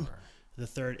of it. The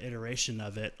third iteration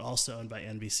of it, also owned by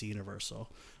NBC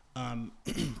Universal.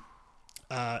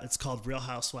 It's called Real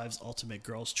Housewives Ultimate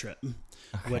Girls Trip,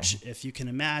 which, if you can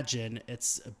imagine,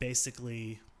 it's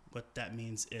basically what that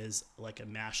means is like a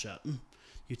mashup.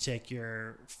 You take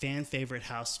your fan favorite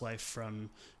housewife from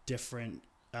different.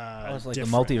 It's like the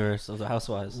multiverse of the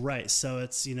Housewives. Right. So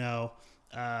it's, you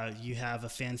have a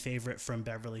fan favorite from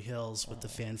Beverly Hills with the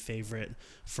fan favorite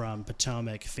from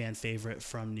Potomac, fan favorite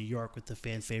from New York with the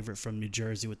fan favorite from New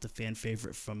Jersey with the fan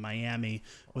favorite from Miami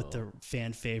with the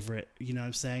fan favorite, you know what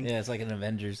I'm saying? Yeah, it's like an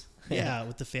Avengers. Yeah,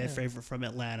 with the fan favorite from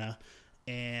Atlanta.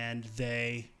 And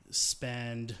they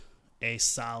spend a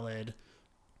solid,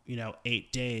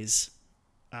 8 days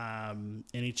in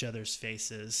each other's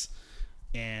faces,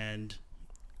 and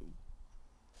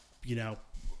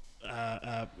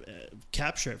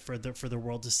capture it for the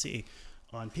world to see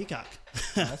on Peacock.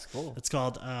 That's cool. It's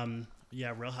called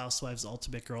Real Housewives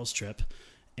Ultimate Girls Trip,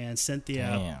 and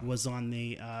Cynthia was on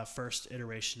the first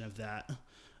iteration of that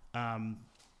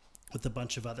with a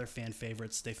bunch of other fan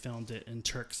favorites. They filmed it in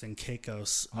Turks and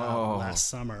Caicos last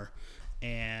summer,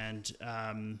 and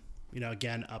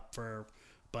again up for a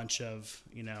bunch of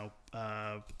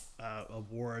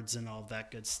awards and all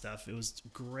that good stuff. It was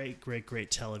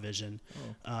great television.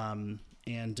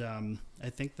 And I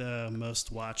think the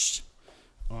most watched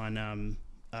on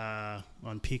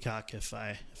Peacock, if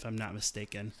I'm not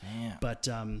mistaken. Damn. But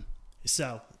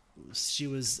so she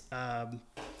was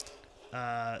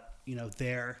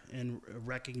there in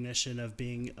recognition of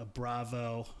being a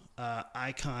Bravo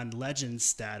icon legend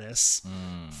status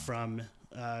from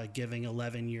giving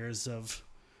 11 years of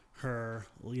her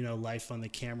life on the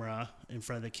camera, in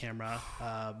front of the camera,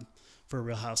 for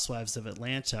Real Housewives of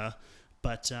Atlanta.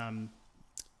 But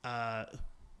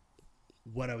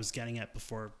what I was getting at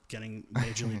before getting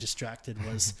majorly distracted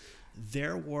was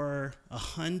there were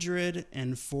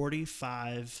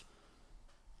 145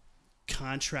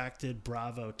 contracted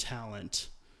Bravo talent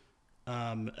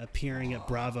appearing at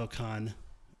BravoCon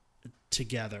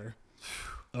together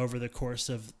over the course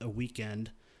of a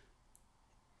weekend,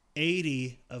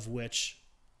 80 of which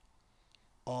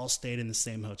all stayed in the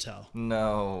same hotel.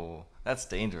 No, that's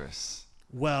dangerous.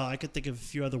 Well, I could think of a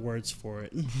few other words for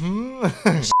it.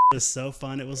 It was so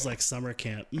fun. It was like summer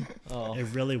camp. It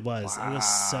really was. Wow. It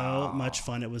was so much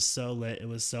fun. It was so lit. It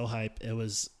was so hype. It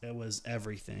was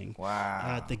everything. Wow.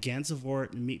 At the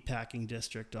Gansevoort Meatpacking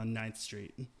District on 9th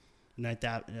Street.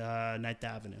 9th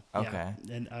Avenue. Okay.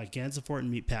 Yeah. And Gansevoort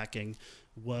Meatpacking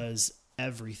was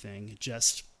everything.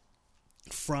 Just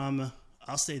from,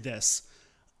 I'll say this,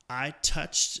 I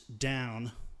touched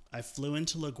down, I flew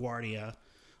into LaGuardia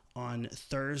on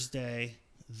Thursday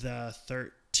the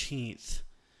 13th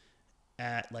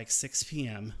at like 6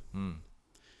 p.m.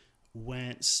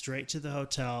 Went straight to the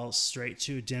hotel, straight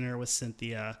to dinner with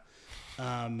Cynthia,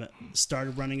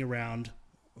 started running around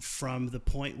from the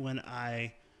point when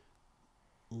I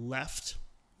left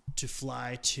to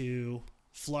fly to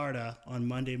Florida on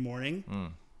Monday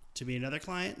morning to be another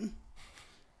client.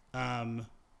 I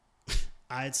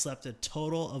had slept a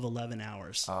total of 11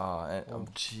 hours. Oh,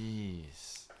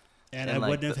 jeez. And I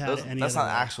wouldn't have had it any other way. That's not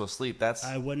actual sleep.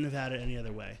 I wouldn't have had it any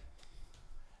other way.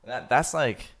 That's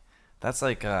like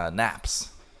naps.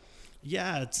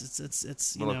 Yeah,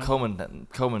 it's little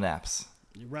coma naps.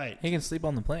 Right. He can sleep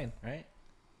on the plane, right?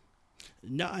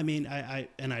 No, I mean I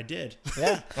did.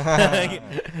 Yeah.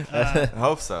 I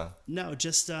hope so. No,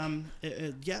 just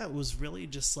it was really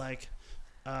just like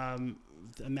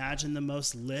imagine the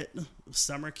most lit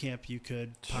summer camp you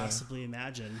could possibly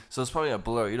imagine. So it's probably a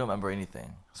blur. You don't remember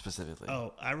anything specifically.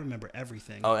 Oh, I remember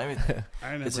everything. Oh, everything. I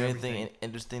remember. Is there anything everything.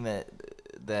 interesting that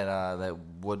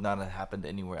would not have happened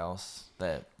anywhere else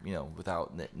that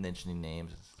without mentioning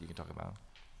names you can talk about?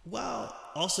 Well,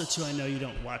 also too, I know you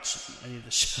don't watch any of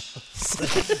the shows.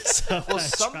 So well,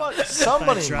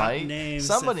 somebody might. Names,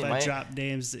 somebody if might. I drop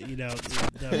names that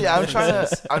Yeah, I'm trying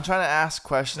to ask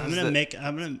questions. I'm gonna make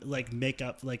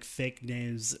up like fake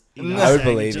names. I would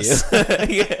believe you.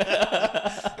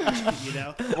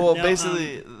 Well,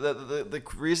 basically, the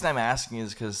reason I'm asking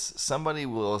is because somebody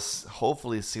will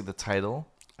hopefully see the title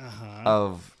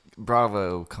of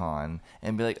BravoCon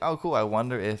and be like, oh, cool, I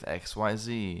wonder if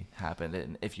XYZ happened.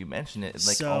 And if you mention it, it's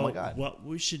like, so oh my God. What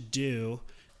we should do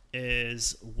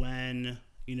is when,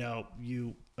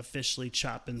 you officially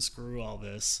chop and screw all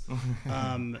this,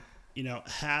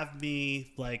 have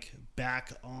me like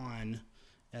back on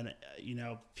and,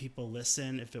 people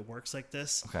listen if it works like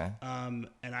this. Okay.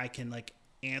 And I can like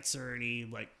answer any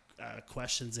like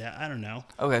questions. I don't know.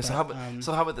 Okay. But,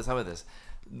 so how about this?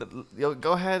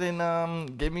 Go ahead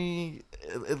and give me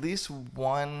at least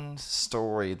one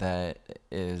story that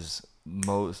is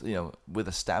most, with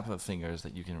a snap of fingers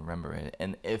that you can remember it.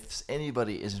 And if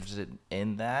anybody is interested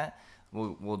in that,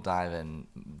 we'll dive in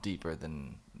deeper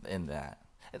than in that.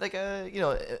 It's like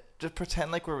just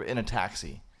pretend like we're in a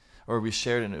taxi or we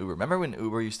shared an Uber. Remember when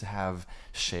Uber used to have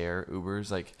share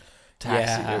Ubers, like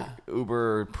taxi or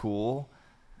Uber pool?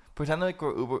 Pretend like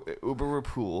we're Uber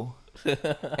pool.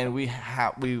 And we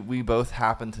both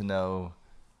happen to know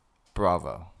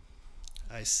Bravo.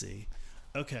 I see.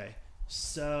 Okay,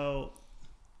 so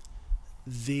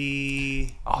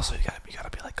also you gotta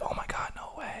be like, oh my God,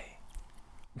 no way.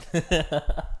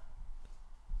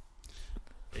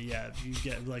 Yeah, if you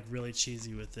get like really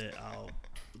cheesy with it, I'll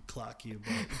clock you.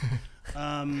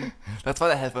 But That's why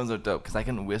the headphones are dope, because I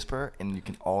can whisper and you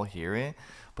can all hear it,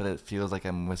 but it feels like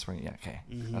I'm whispering. Yeah, okay.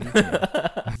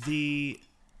 the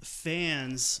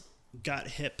fans got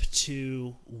hip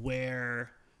to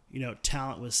where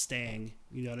talent was staying.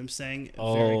 You know what I'm saying?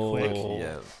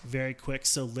 Very quick.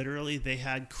 So literally, they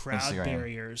had crowd Instagram.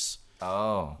 barriers.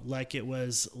 Oh, Like it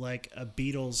was like a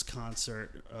Beatles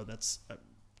concert. Oh, that's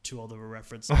too old of a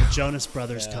reference. A Jonas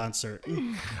Brothers concert.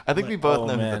 I think we both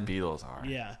know man. who the Beatles are.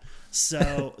 Yeah.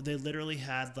 So they literally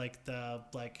had like the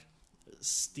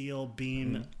steel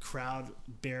beam cheers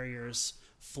barriers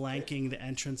flanking the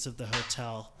entrance of the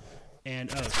hotel. And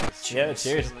Yeah,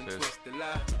 cheers.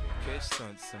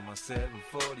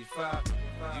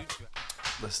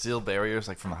 The steel barriers,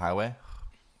 like from the highway.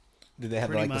 Did they have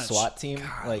Pretty like much. the SWAT team,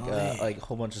 like a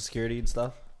whole bunch of security and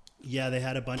stuff? Yeah, they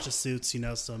had a bunch of suits.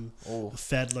 Some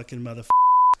Fed looking motherfucker.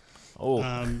 Oh,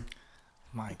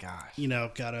 My gosh.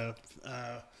 Gotta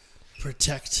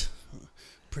protect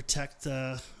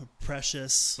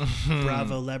precious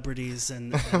Bravo celebrities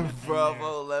and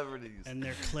Bravo celebrities. and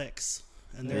their cliques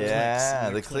and their Yeah,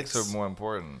 cliques. the clicks are more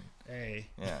important. Hey.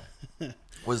 Yeah.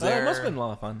 Was it there? must have been a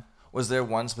lot of fun. Was there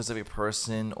one specific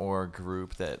person or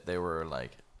group that they were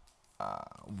like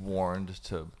warned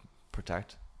to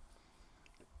protect,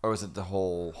 or was it the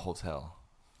whole hotel?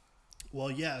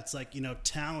 Well, yeah, it's like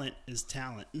talent is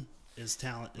talent. Is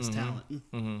talent is talent.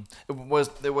 Mm-hmm.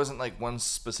 There wasn't like one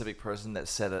specific person that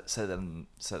set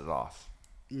it off.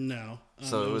 No.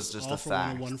 So it was just all a for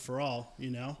fact. One for all,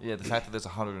 Yeah, the fact that there's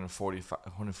 145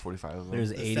 of them. There's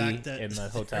The 80 fact that in the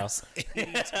hotel.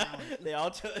 talent. They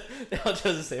all chose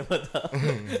the same hotel.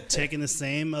 Taking the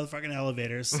same motherfucking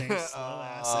elevators, same slow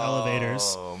ass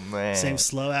elevators, Oh man, same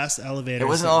slow ass elevators. It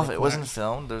wasn't that all. It require- wasn't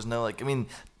filmed. There's no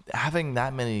having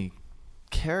that many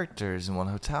characters in one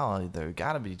hotel, they're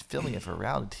got to be filming it for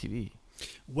reality TV.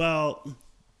 Well,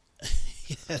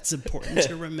 it's important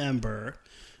to remember.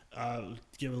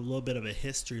 Give a little bit of a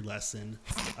history lesson.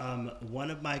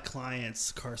 One of my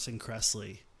clients, Carson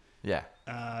Kressley, Yeah.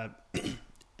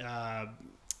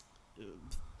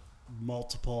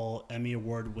 multiple Emmy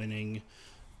Award winning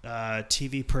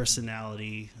TV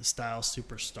personality, style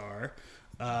superstar,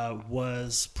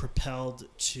 was propelled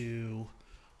to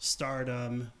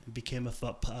stardom, became a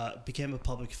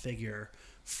public figure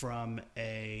from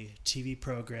a TV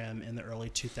program in the early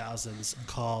 2000s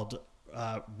called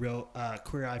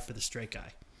Queer Eye for the Straight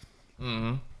Guy,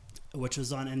 which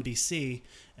was on NBC.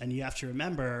 And you have to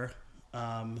remember,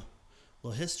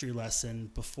 little history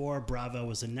lesson, before Bravo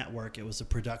was a network, it was a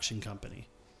production company.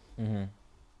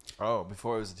 Oh,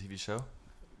 before it was a TV show?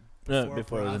 Before it was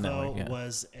a Bravo network, yeah.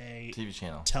 was a TV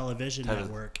channel. television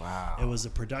network. Wow. It was a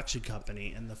production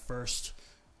company, and the first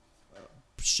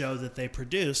show that they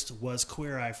produced was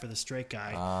Queer Eye for the Straight Guy.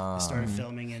 They started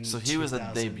filming in So he was the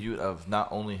 2000. debut of not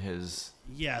only his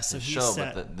So his he show,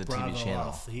 set but the Bravo TV channel.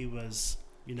 off. He was,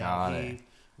 Got he it.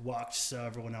 walked so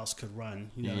everyone else could run.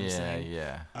 You know what I'm saying?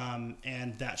 Yeah.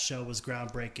 And that show was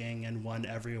groundbreaking and won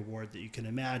every award that you can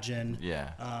imagine.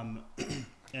 Yeah.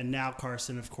 And now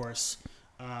Carson, of course,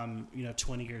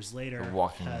 20 years later, A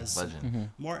walking has legend.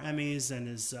 more Emmys and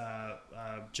is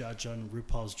judge on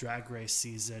RuPaul's Drag Race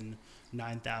season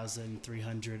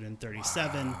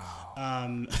 9,337,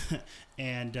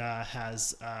 and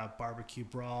has Barbecue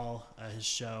Brawl, his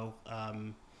show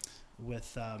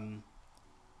with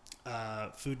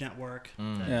Food Network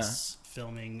that's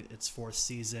filming its 4th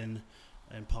season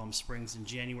in Palm Springs in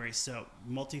January. So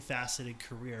multifaceted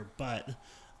career, but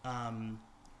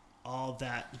all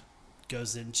that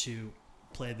goes into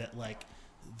play that like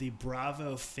the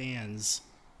Bravo fans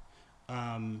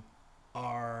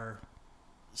are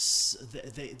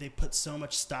they put so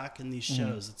much stock in these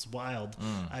shows. It's wild.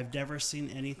 I've never seen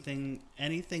anything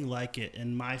like it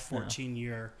in my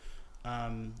 14-year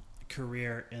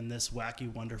career in this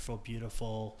wacky, wonderful,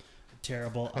 beautiful,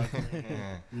 terrible, ugly,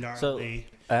 gnarly.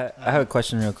 I have a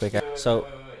question real quick. So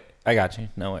I got you.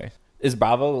 No worries. Is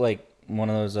Bravo like one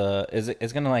of those?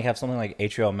 It's gonna like have something like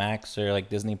HBO Max or like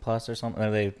Disney Plus or something?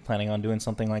 Are they planning on doing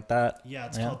something like that? Yeah,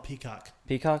 it's called Peacock.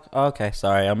 Peacock? Oh, okay,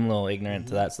 sorry, I'm a little ignorant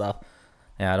to that stuff.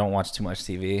 Yeah, I don't watch too much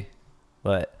TV,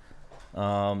 but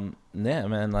yeah,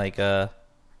 man. Like,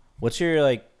 what's your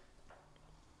like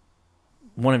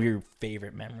one of your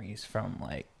favorite memories from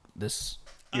like this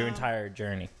your entire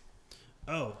journey?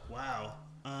 Oh wow.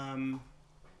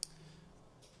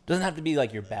 Doesn't have to be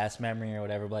like your best memory or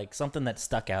whatever, but like something that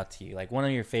stuck out to you, like one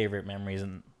of your favorite memories.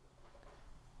 And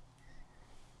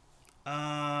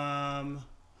I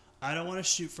don't want to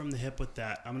shoot from the hip with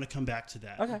that. I'm gonna come back to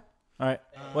that. okay, all right.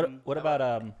 What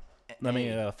about let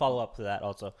me follow up to that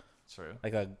also. True.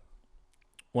 Like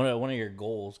one of your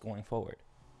goals going forward.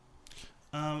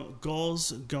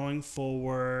 Goals going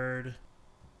forward.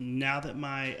 Now that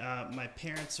my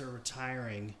parents are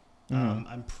retiring,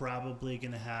 I'm probably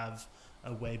gonna have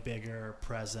a way bigger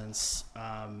presence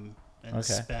and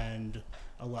spend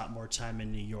a lot more time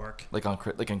in New York. Like on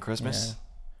Christmas. Yeah.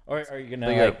 Or are you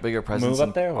gonna bigger presence move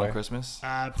up there on Christmas?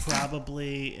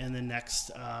 Probably in the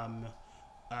next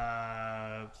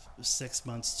 6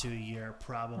 months to a year.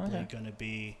 Probably going to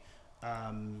be,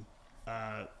 a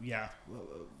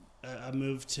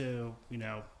move to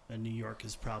New York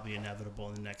is probably inevitable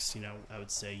in the next I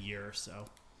would say year or so.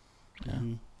 Yeah.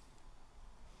 Mm-hmm.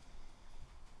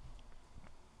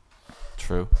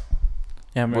 True.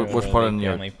 Yeah, I'm Which part of New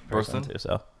York? Brooklyn? Too,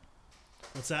 so.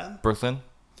 What's that? Brooklyn?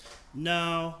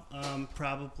 No,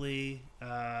 probably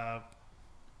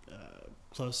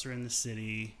closer in the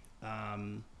city.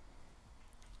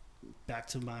 Back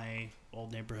to my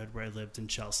old neighborhood where I lived in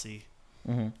Chelsea.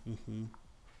 Mm-hmm.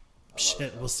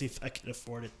 Shit, we'll see if I can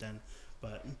afford it then,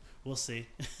 but we'll see.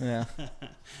 Yeah.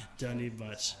 Don't need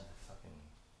much.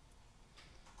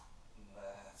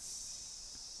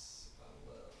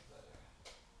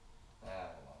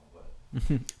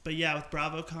 But yeah, with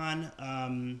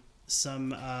BravoCon,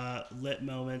 some lit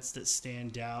moments that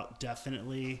stand out,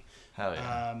 definitely. Hell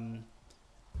yeah.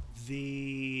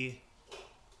 The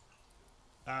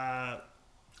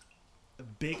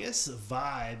biggest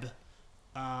vibe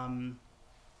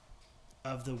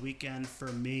of the weekend for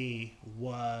me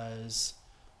was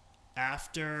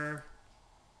after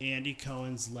Andy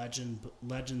Cohen's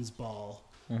Legends Ball,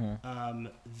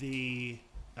 the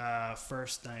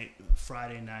first night,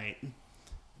 Friday night,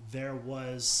 there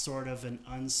was sort of an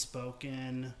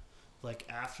unspoken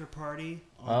after party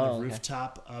on the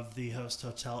rooftop of the host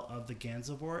hotel of the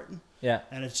Gansevoort. Yeah.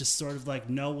 And it's just sort of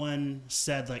no one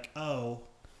said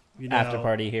after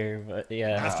party here, but yeah.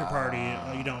 After party,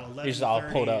 11:30, just all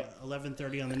pulled up.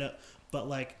 11:30 on the note. But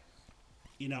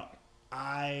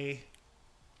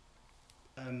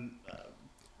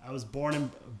I was born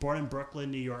in Brooklyn,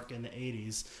 New York in the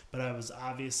 80s, but I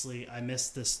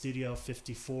missed the Studio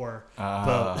 54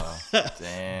 boat.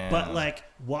 Damn. But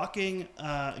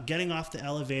getting off the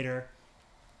elevator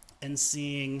and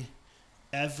seeing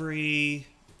every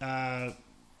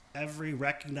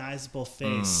recognizable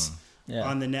face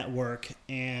on the network,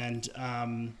 and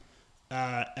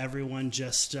everyone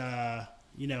just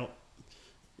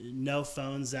no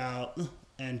phones out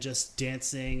and just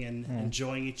dancing and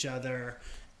enjoying each other.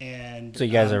 And so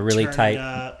you guys are really tight,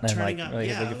 turning up, like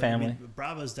a family.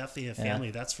 Bravo's definitely a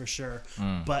family, that's for sure.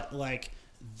 But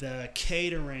the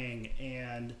catering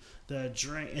and the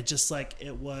drink, it just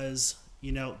it was,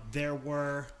 there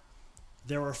were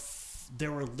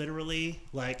literally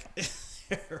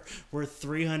there were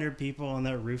 300 people on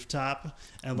that rooftop,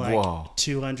 and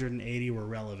 280 were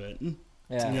relevant.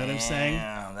 Yeah. You know what I'm saying?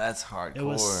 Damn, that's hardcore. It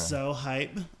was so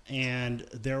hype, and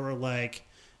there were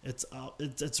it's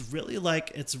really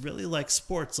like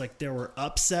sports. There were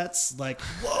upsets.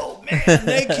 Whoa, man,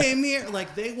 they came here.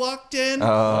 They walked in.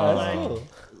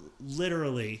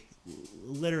 Literally,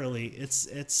 it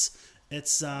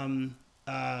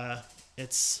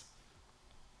was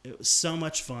so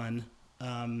much fun.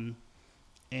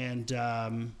 And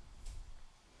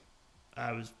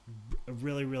I was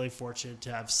really, really fortunate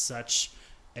to have such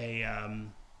a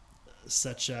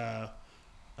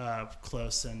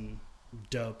close and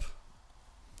dope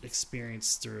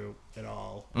experience through it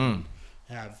all. And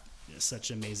have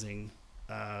such amazing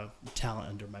talent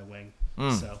under my wing.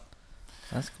 So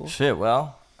that's cool. Shit.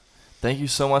 Well, thank you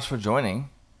so much for joining.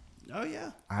 Oh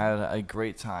yeah, I had a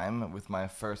great time with my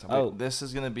first. This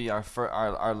is gonna be our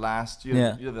last. You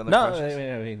have the other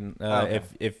questions? Okay.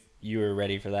 If you were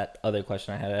ready for that other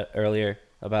question I had earlier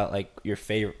about your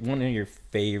one of your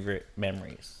favorite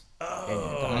memories.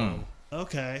 Okay.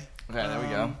 Okay, there we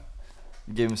go.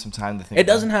 You gave him some time to think. It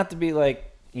doesn't have to be it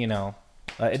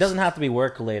doesn't have to be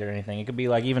work related or anything. It could be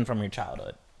even from your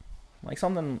childhood,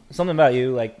 something about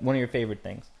you, one of your favorite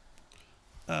things.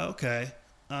 Okay.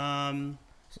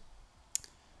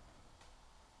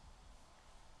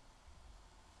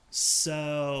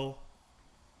 So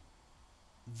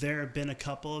there have been a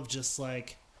couple of just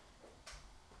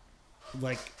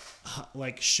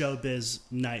showbiz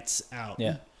nights out.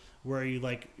 Yeah. Where you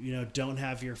don't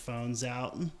have your phones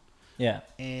out. Yeah.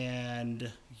 And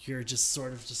you're just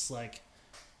sort of just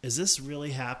is this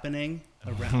really happening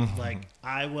around?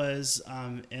 I was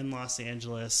in Los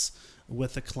Angeles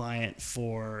with a client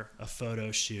for a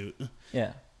photo shoot.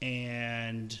 Yeah.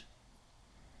 And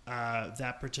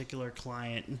that particular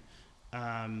client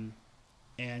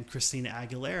and Christina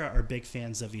Aguilera are big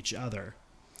fans of each other.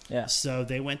 Yeah. So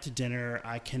they went to dinner.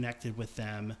 I connected with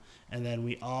them, and then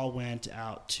we all went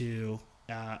out to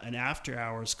an after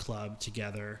hours club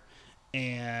together,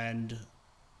 and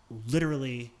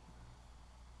literally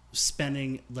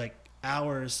spending like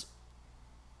hours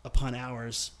upon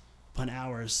hours upon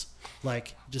hours,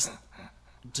 like just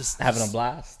Having a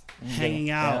blast.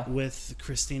 hanging out with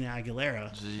Christina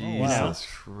Aguilera. Jesus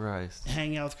Christ.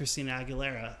 Hanging out with Christina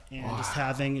Aguilera and just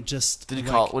having What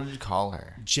did you call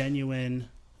her? genuine.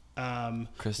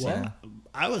 Christina.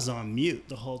 I was on mute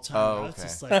the whole time. Oh, I was okay.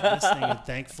 just like listening and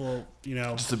thankful,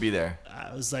 Just to be there.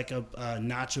 I was like a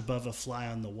notch above a fly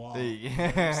on the wall.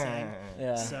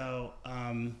 Yeah. So,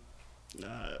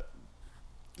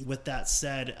 with that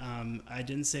said, I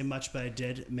didn't say much, but I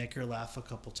did make her laugh a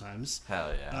couple times.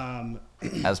 Hell yeah.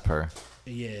 As per.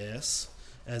 Yes,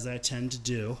 as I tend to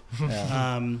do.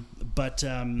 Yeah.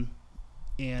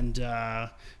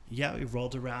 We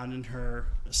rolled around in her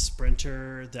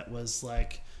Sprinter that was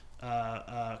like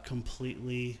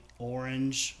completely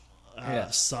orange,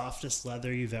 softest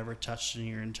leather you've ever touched in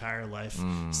your entire life.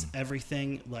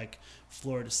 Everything, like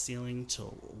floor to ceiling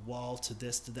to wall to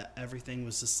this to that, everything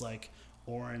was just like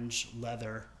orange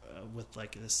leather with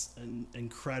like this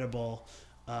incredible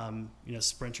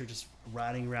Sprinter, just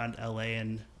riding around LA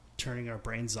and turning our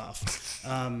brains off.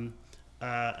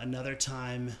 Another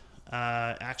time,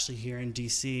 actually here in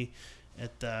DC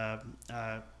at the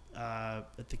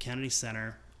Kennedy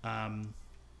Center,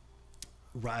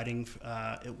 riding.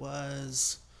 It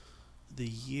was the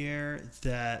year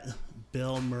that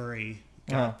Bill Murray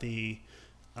got the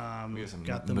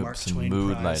Mark Twain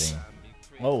mood Prize. lighting.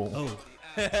 Oh.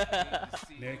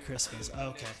 Merry Christmas.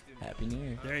 Okay. Happy New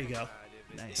Year. There you go.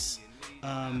 Nice.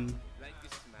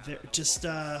 There just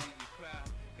I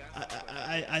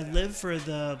live for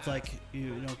the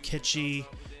kitschy,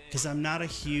 because I'm not a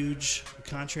huge,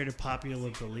 contrary to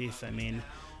popular belief. I mean,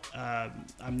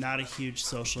 I'm not a huge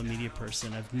social media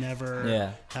person. I've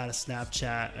never had a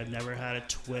Snapchat. I've never had a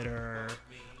Twitter.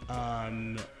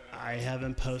 I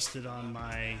haven't posted on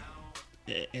my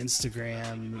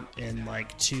Instagram in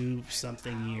like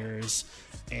 2-something years,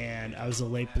 and I was a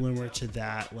late bloomer to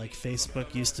that. Like,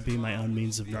 Facebook used to be my own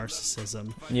means of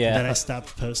narcissism. Yeah. Then I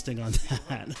stopped posting on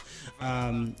that.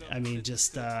 I mean,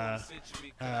 just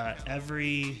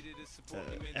every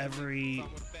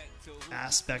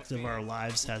aspect of our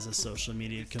lives has a social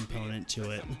media component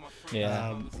to it.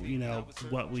 Yeah.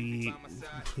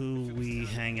 Who we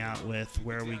hang out with,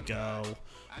 where we go,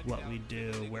 what we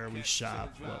do, where we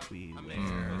shop, what we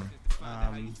wear.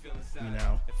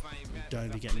 Don't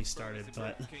even get me started.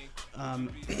 But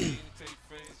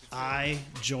I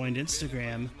joined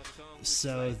Instagram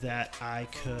so that I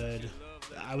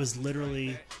was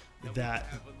literally that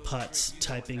putz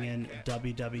typing in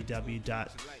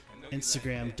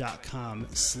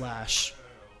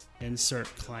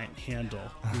www.instagram.com/insert client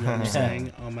handle. You know what I'm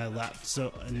saying? On my lap.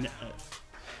 So,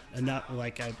 not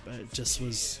like I just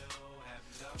was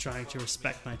trying to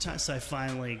respect my time. So I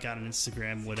finally got an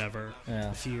Instagram, whatever,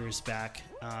 a few years back.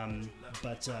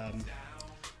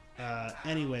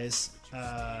 Anyways,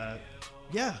 in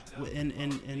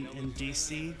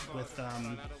DC with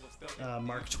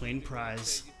Mark Twain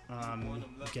Prize,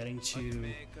 getting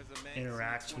to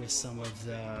interact with some of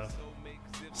the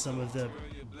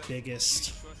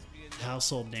biggest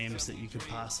household names that you could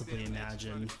possibly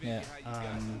imagine. Yeah.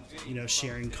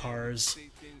 Sharing cars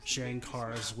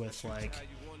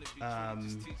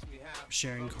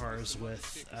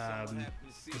with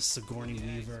Sigourney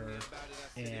Weaver,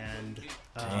 and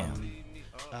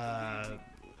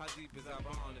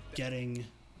getting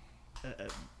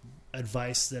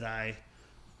advice that I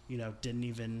didn't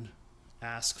even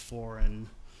ask for, and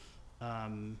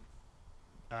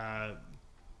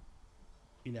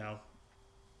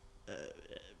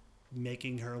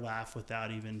making her laugh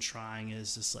without even trying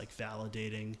is just like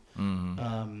validating.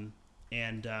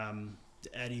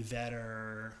 Eddie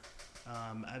Vedder.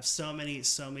 I have so many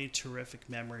terrific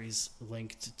memories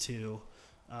linked to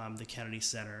the Kennedy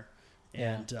Center,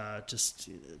 and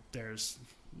there's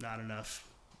not enough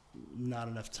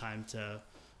time to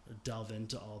delve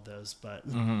into all those. But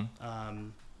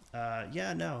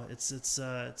it's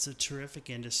a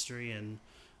terrific industry. And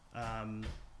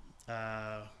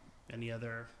any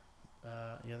other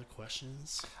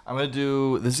questions? I'm gonna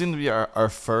do. This is gonna be our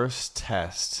first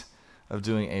test of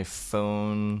doing a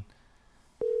phone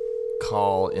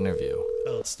call interview.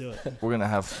 Oh, let's do it. We're gonna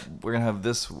have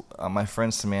this. My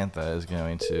friend Samantha is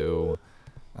going to.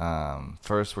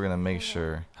 First, we're gonna make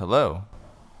sure. Hello.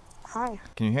 Hi.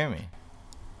 Can you hear me?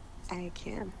 I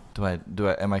can.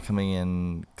 Am I coming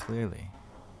in clearly?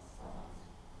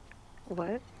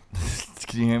 What?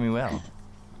 Can you hear me well?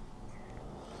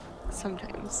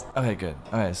 Sometimes. Okay, good.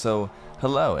 Okay, so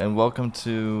hello and welcome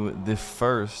to the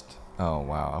first. Oh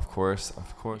wow! Of course.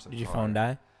 Did your phone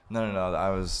die? No. I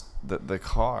was the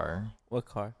car. What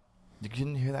car? You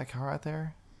couldn't hear that car out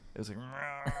there? It was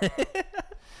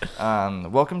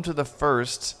like. Welcome to the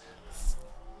first.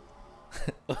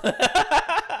 Oh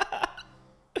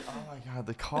my God!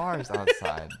 The car's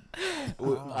outside.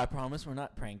 I promise we're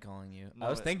not prank calling you. No, I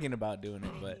was thinking about doing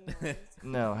it, but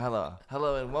No,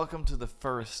 hello, and welcome to the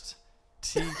first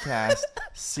TKAST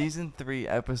Season 3,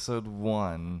 Episode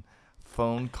 1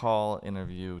 phone call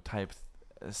interview type.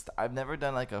 I've never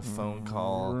done like a phone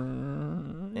call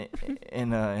in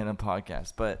a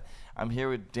podcast, but I'm here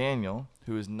with Daniel,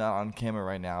 who is not on camera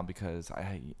right now because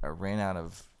I ran out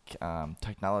of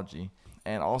technology,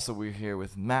 and also we're here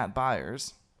with Matt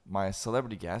Byars, my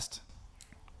celebrity guest.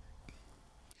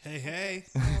 Hey.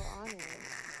 So honored.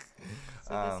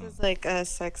 So this is like a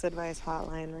sex advice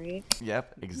hotline, right?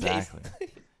 Yep, exactly.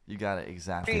 You got it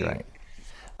exactly right.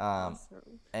 Awesome.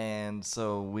 And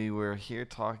so we were here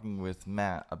talking with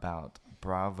Matt about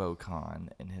BravoCon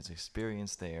and his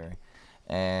experience there,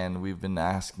 and we've been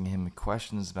asking him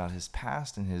questions about his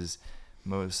past and his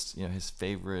most, his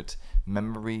favorite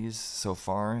memories so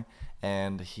far.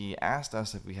 And he asked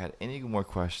us if we had any more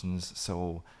questions.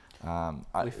 So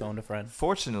we phoned a friend.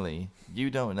 Fortunately, you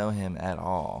don't know him at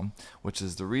all, which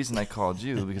is the reason I called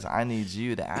you, because I need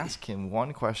you to ask him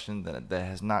one question that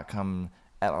has not come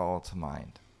at all to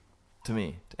mind. To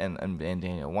me and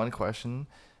Daniel, one question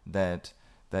that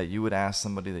you would ask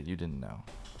somebody that you didn't know.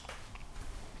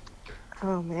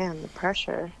 Oh man, the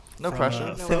pressure. No From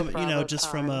pressure.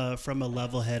 Just from a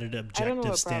level-headed, I don't know objective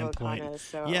what standpoint. BravoCon is,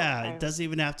 so It doesn't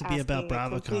even have to be about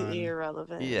BravoCon. Completely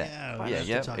irrelevant. Yeah, we have to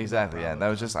Yep, talk exactly. about Yeah, I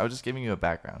was just giving you a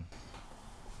background.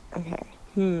 Okay.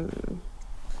 I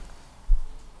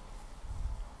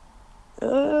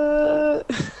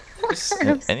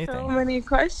have Anything. so many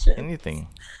questions. Anything.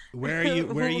 Where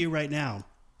are you right now?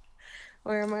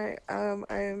 Where am I?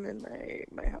 I am in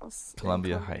my house. in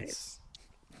Columbia Heights.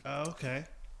 Oh, okay.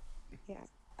 Yeah.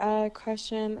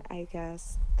 Question, I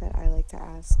guess, that I like to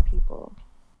ask people.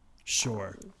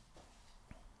 Sure.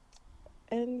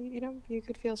 And you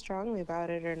could feel strongly about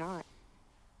it or not.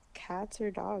 Cats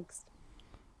or dogs?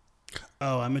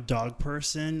 Oh, I'm a dog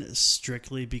person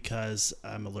strictly because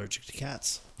I'm allergic to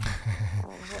cats.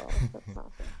 Oh, well, that's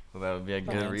not fair. Well, that would be a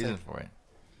good answer. reason for it.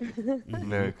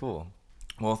 Very cool.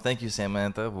 Well, thank you,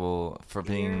 Samantha, for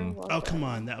being. You're Oh, come welcome.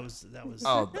 on, that was.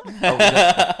 Oh, you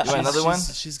want another one?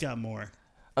 She's got more.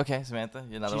 Okay, Samantha,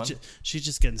 you another one? She's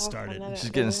just getting Oh, started. another- She's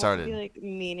does getting it have to started. be like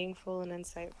meaningful and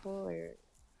insightful, or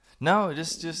No,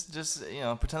 just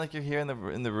pretend like you're here in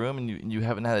the room and you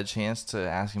haven't had a chance to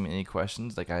ask him any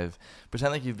questions. Like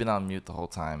pretend like you've been on mute the whole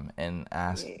time and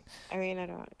ask. wait, I mean, I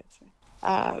don't want to answer.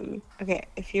 Okay,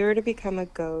 if you were to become a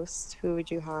ghost, who would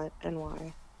you haunt and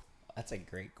why? That's a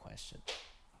great question.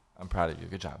 I'm proud of you.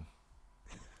 Good job.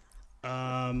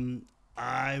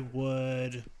 I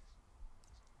would,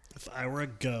 if I were a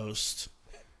ghost,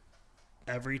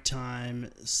 every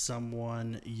time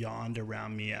someone yawned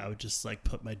around me, I would just like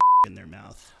put my in their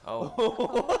mouth. Oh.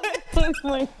 Oh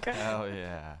my god. Hell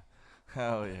yeah.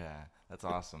 Hell yeah. That's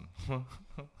awesome.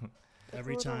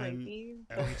 Every It's a little time, rapey,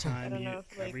 every but I time don't you, know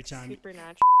if, like, every time you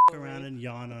supernatural walk around and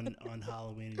yawn on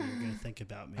Halloween, you're gonna think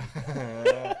about me.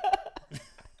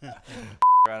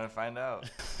 Trying to find out.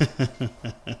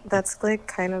 That's like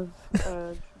kind of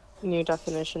a new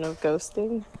definition of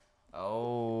ghosting.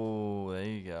 Oh, there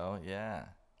you go. Yeah.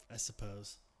 I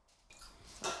suppose.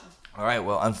 All right.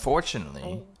 Well,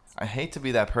 unfortunately, I hate to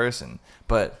be that person,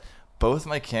 but both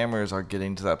my cameras are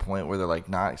getting to that point where they're like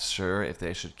not sure if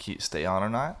they should stay on or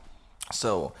not.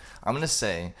 So I'm gonna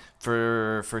say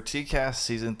for TKAST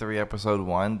Season 3 Episode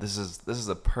 1, this is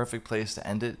a perfect place to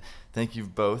end it. Thank you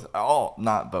both,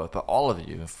 not both, but all of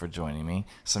you for joining me.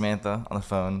 Samantha on the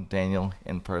phone, Daniel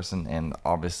in person, and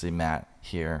obviously Matt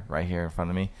right here in front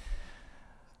of me.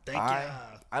 Thank you.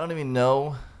 I don't even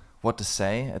know what to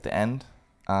say at the end.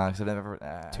 Cause I've never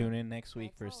Tune in next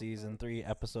week for Season 3,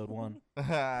 Episode 1.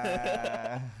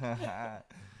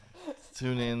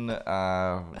 Tune in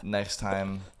next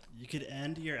time. You could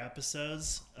end your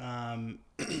episodes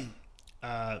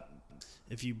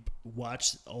if you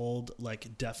watch old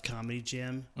like Def Comedy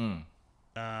Jam.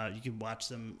 You can watch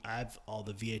them. I have all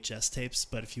the VHS tapes,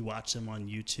 but if you watch them on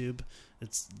YouTube,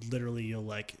 it's literally you'll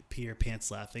like pee your pants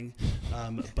laughing.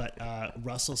 But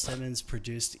Russell Simmons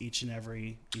produced each and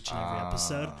every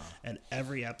episode, and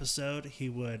every episode he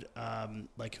would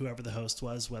like whoever the host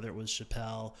was, whether it was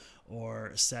Chappelle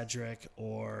or Cedric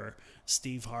or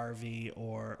Steve Harvey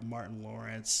or Martin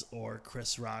Lawrence or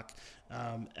Chris Rock.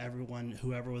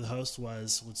 Whoever the host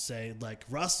was would say like,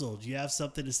 Russell, do you have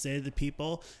something to say to the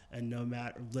people? And no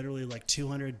matter, literally like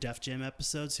 200 Def Jam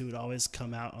episodes, he would always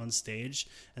come out on stage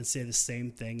and say the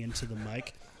same thing into the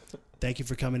mic. Thank you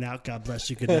for coming out. God bless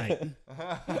you. Good night.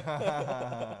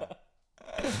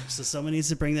 So someone needs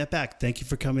to bring that back. Thank you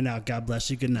for coming out. God bless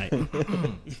you. Good night.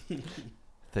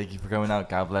 Thank you for coming out.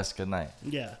 God bless. Good night.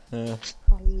 Yeah.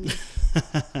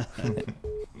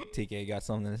 TK got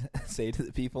something to say to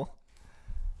the people.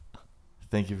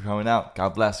 Thank you for coming out.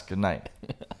 God bless. Good night.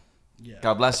 Yeah.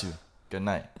 God bless you. Good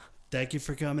night. Thank you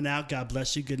for coming out. God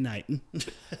bless you. Good night.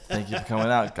 Thank you for coming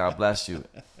out. God bless you.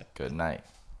 Good night.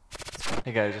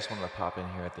 Hey guys, just wanted to pop in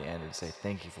here at the end and say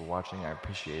thank you for watching. I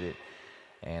appreciate it.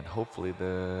 And hopefully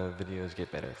the videos get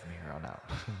better from here on out.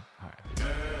 All right.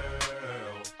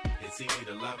 Girl, it's easy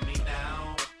to love me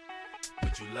now.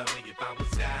 Would you love me if I was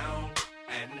down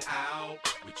and out?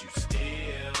 Would you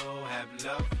still have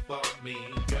love for me,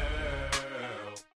 girl?